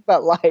following,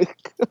 but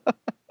like...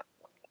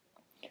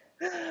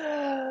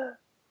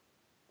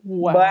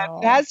 Wow.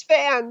 But it has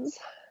fans.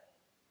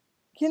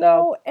 You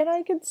know, and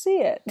I could see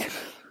it.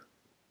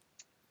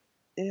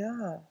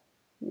 Yeah.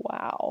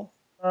 Wow.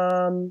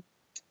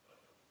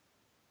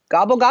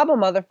 Gobble gobble,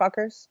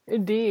 motherfuckers.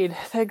 Indeed.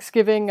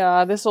 Thanksgiving,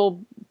 this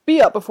will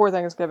be up before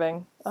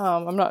Thanksgiving.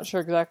 I'm not sure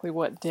exactly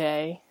what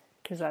day,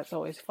 because that's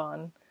always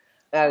fun.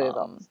 That is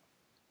awesome.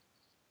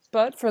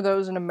 But for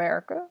those in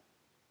America,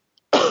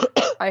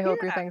 I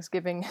hope your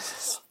Thanksgiving is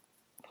as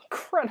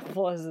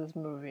incredible as this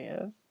movie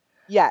is.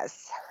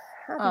 Yes.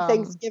 Happy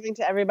Thanksgiving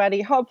to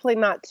everybody. Hopefully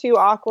not too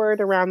awkward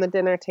around the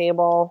dinner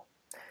table.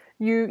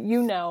 You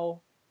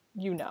know.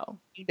 You know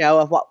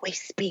of what we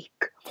speak.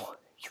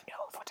 You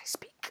know of what I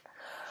speak.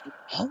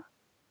 Huh?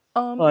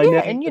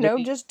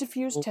 And just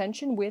diffuse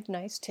tension with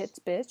nice tits,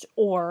 bitch,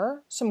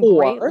 or some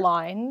great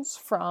lines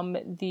from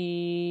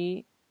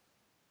the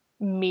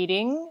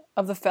meeting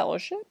of the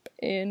fellowship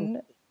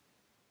in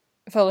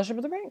Fellowship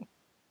of the Ring.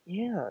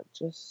 Yeah,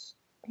 just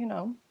You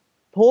know,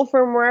 pull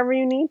from wherever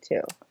you need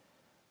to.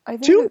 I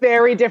think Two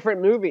very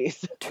different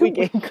movies. two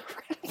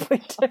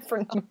incredibly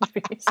different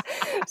movies.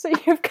 So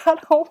you've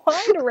got a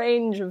wide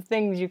range of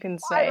things you can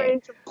say. Wide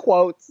range of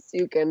quotes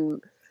you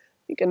can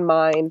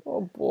mine.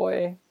 Oh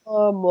boy.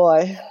 Oh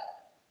boy.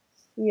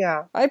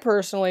 Yeah. I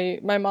personally,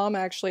 my mom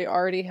actually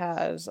already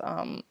has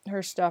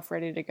her stuff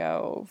ready to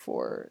go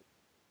for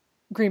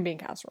green bean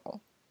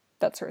casserole.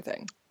 That's her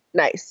thing.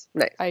 Nice.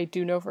 I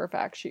do know for a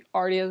fact she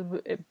already has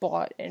it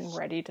bought and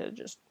ready to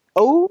just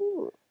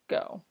go.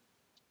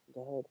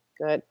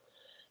 Good.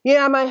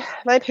 Yeah,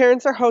 my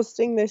parents are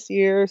hosting this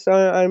year, so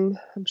I'm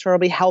sure I'll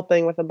be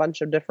helping with a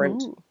bunch of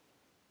different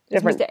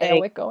Is Mr. things.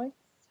 Aylwick going?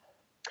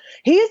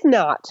 He is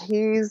not.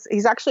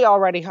 He's actually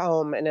already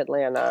home in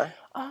Atlanta.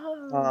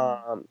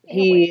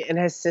 He and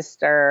his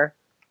sister,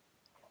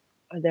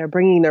 they're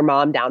bringing their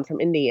mom down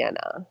from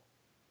Indiana.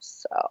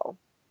 So,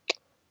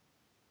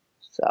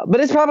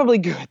 but it's probably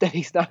good that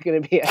he's not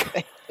going to be at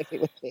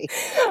Thanksgiving with me.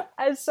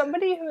 As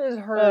somebody who has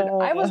heard,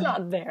 I was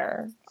not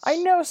there. I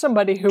know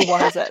somebody who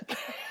was it.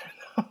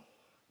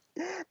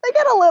 They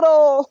get a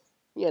little,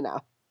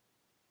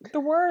 the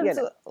words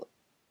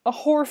 "a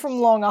whore from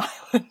Long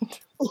Island"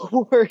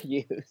 were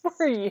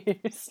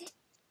used.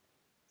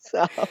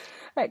 So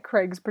at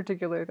Craig's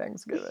particular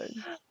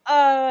Thanksgiving.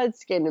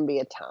 It's going to be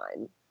a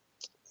time.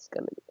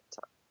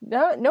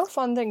 No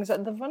fun things.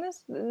 The fun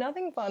is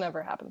nothing fun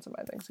ever happens at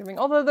my Thanksgiving.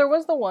 Although there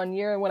was the one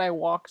year when I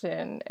walked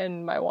in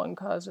and my one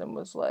cousin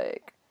was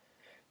like,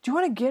 "Do you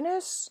want a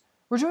Guinness?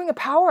 We're doing a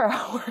power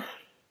hour."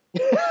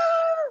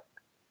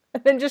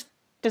 And then just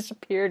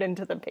disappeared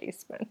into the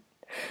basement.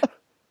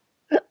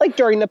 Like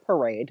during the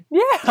parade.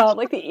 Yeah,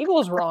 like the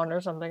Eagles were on or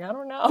something. I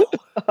don't know.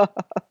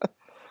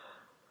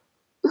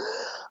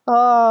 That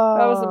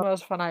was the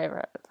most fun I ever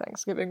had at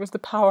Thanksgiving, was the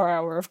power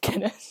hour of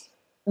Guinness.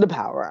 The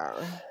power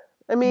hour.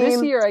 I mean,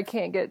 this year I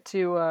can't get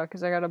to,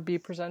 because I gotta be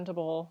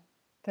presentable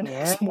the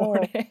next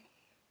morning.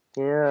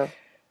 Yeah.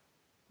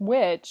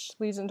 Which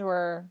leads into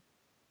our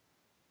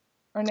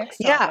next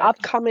topic. Yeah,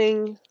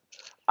 upcoming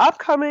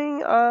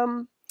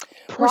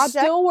we're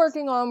still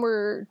working on,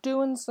 we're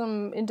doing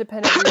some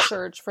independent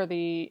research for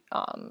the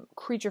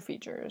creature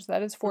features.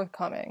 That is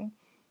forthcoming.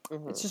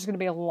 Mm-hmm. It's just going to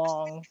be a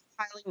long...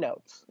 Filing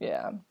notes.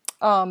 Yeah.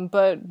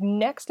 But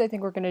next I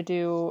think we're going to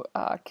do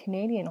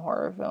Canadian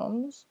horror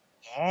films.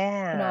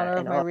 Yeah. In honor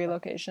of my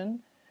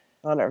relocation.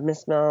 In honor of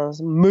Miss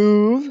Mel's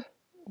move.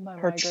 My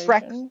her migration.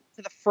 trek to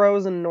the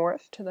frozen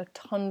north. To the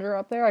tundra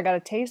up there. I got a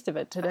taste of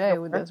it today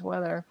with this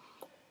weather.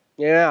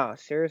 Yeah,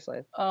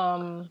 seriously.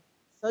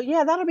 So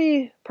yeah, that'll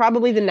be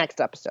probably the next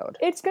episode.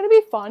 It's going to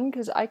be fun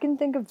because I can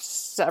think of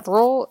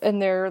several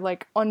and they're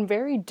like on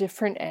very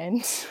different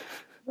ends.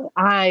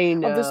 I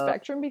know. Of the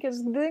spectrum,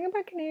 because the thing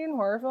about Canadian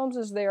horror films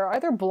is they are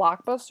either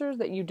blockbusters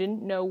that you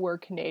didn't know were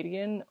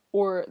Canadian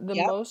or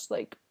the most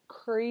like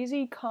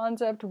crazy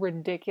concept,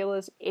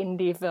 ridiculous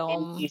indie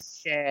film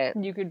shit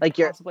you could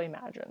possibly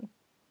imagine.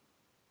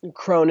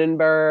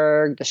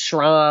 Cronenberg, The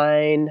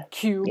Shrine,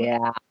 Cube.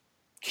 Yeah.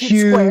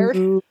 Cube Squared.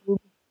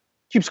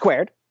 Cube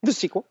Squared, the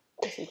sequel.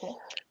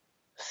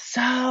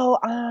 So,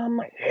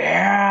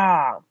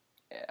 yeah.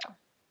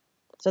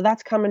 So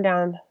that's coming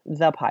down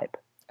the pipe.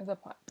 The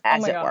pipe. Oh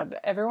my god!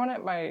 Everyone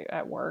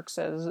at work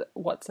says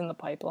what's in the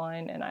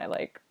pipeline, and I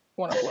like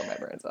want to blow my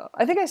brains out.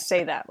 I think I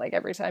say that like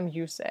every time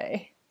you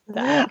say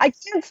that. I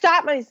can't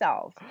stop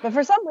myself, but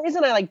for some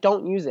reason I like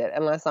don't use it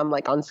unless I'm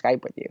like on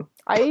Skype with you.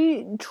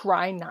 I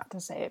try not to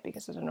say it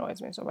because it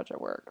annoys me so much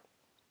at work.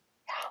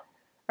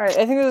 All right,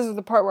 I think this is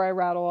the part where I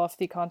rattle off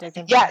the contact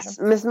information. Yes,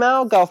 Miss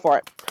Mel, go for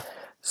it.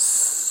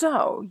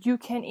 So, you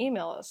can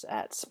email us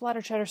at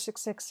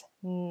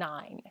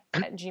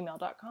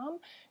splatterchatter669@gmail.com.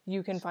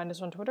 You can find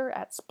us on Twitter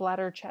at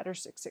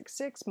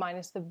splatterchatter666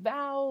 minus the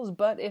vowels,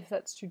 but if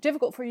that's too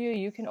difficult for you,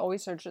 you can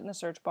always search it in the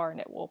search bar and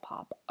it will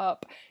pop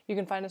up. You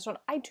can find us on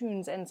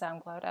iTunes and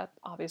SoundCloud at,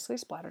 obviously,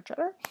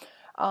 Splatterchatter.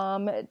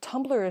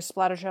 Tumblr is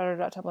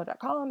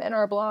splatterchatter.tumblr.com, and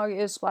our blog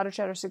is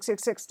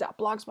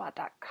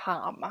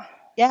splatterchatter666.blogspot.com.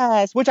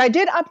 Yes, which I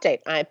did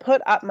update. I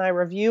put up my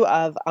review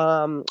of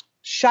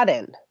Shut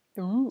In.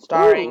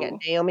 Starring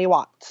Naomi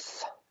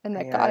Watts. And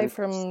that guy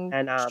from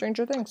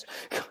Stranger Things.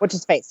 What's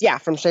his face? Yeah,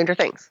 from Stranger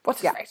Things.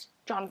 What's his face?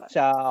 Jonathan.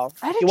 So,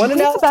 I had a dream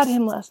about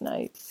him last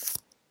night.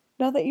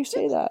 Now that you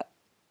say that.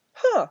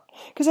 Huh.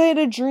 Because I had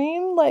a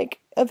dream, like,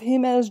 of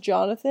him as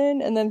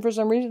Jonathan, and then for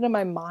some reason in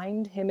my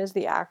mind, him as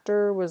the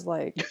actor was,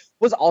 like...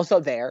 was also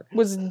there.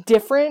 Was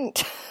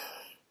different.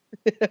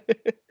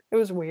 It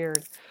was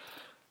weird.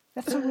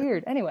 That's so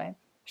weird. Anyway,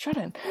 Shut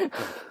In.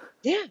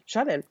 Yeah,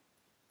 Shut In.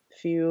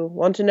 If you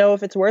want to know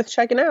if it's worth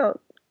checking out,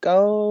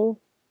 go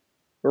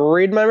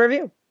read my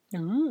review.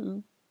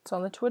 Ooh, it's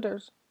on the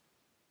Twitters.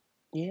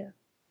 Yeah.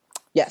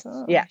 Yes.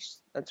 So. Yes,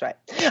 that's right.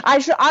 I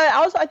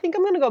think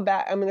I'm going to go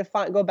back. I'm going to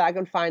go back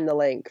and find the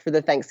link for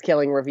the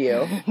Thanksgiving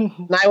review.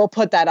 And I will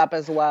put that up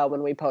as well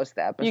when we post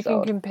the episode. You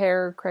can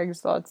compare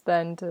Craig's thoughts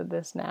then to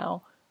this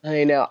now.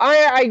 I know.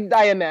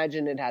 I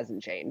imagine it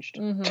hasn't changed.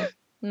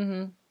 Mm-hmm.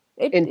 Mm-hmm.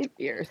 in 2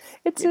 years.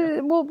 It's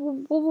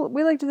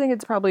we like to think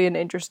it's probably an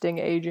interesting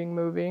aging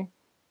movie.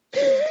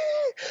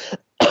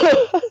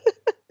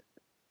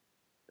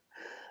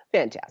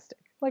 Fantastic.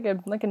 Like a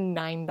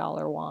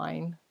 $9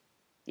 wine.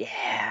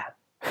 Yeah.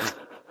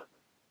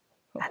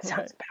 That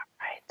sounds about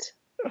right.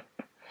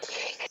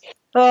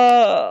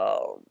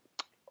 Oh,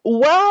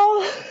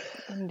 well,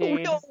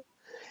 Indeed.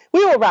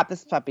 we will wrap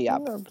this puppy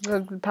up.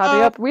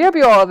 We hope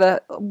you all have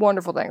a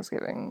wonderful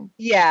Thanksgiving.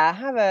 Yeah,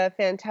 have a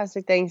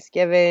fantastic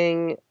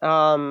Thanksgiving.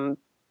 Watch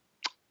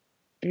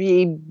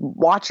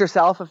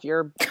yourself if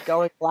you're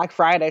going Black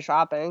Friday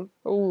shopping.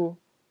 Ooh.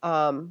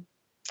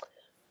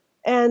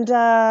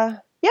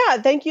 Yeah,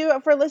 thank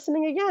you for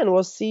listening again.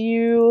 We'll see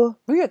you.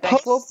 We are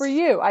thankful for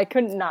you. I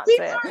could not say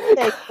it. We are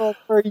thankful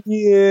for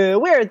you.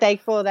 We're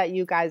thankful that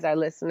you guys are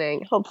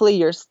listening. Hopefully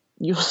you'll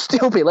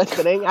still be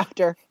listening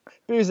after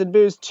Booze and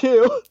Booze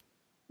 2.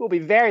 We'll be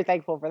very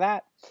thankful for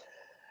that.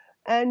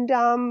 And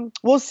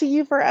we'll see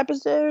you for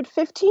episode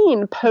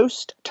 15,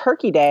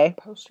 post-Turkey Day.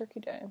 Post-Turkey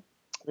Day.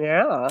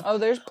 Yeah. Oh,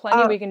 there's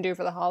plenty we can do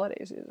for the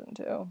holiday season,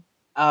 too. Oh,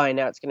 I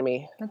know. It's going to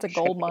be... That's a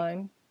gold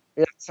mine.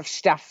 Lots of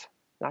stuff.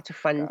 Lots of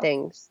fun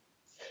things.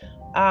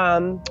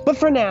 But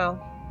for now,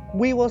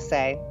 we will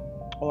say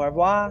au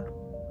revoir,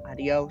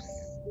 adios,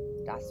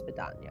 das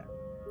vidanya.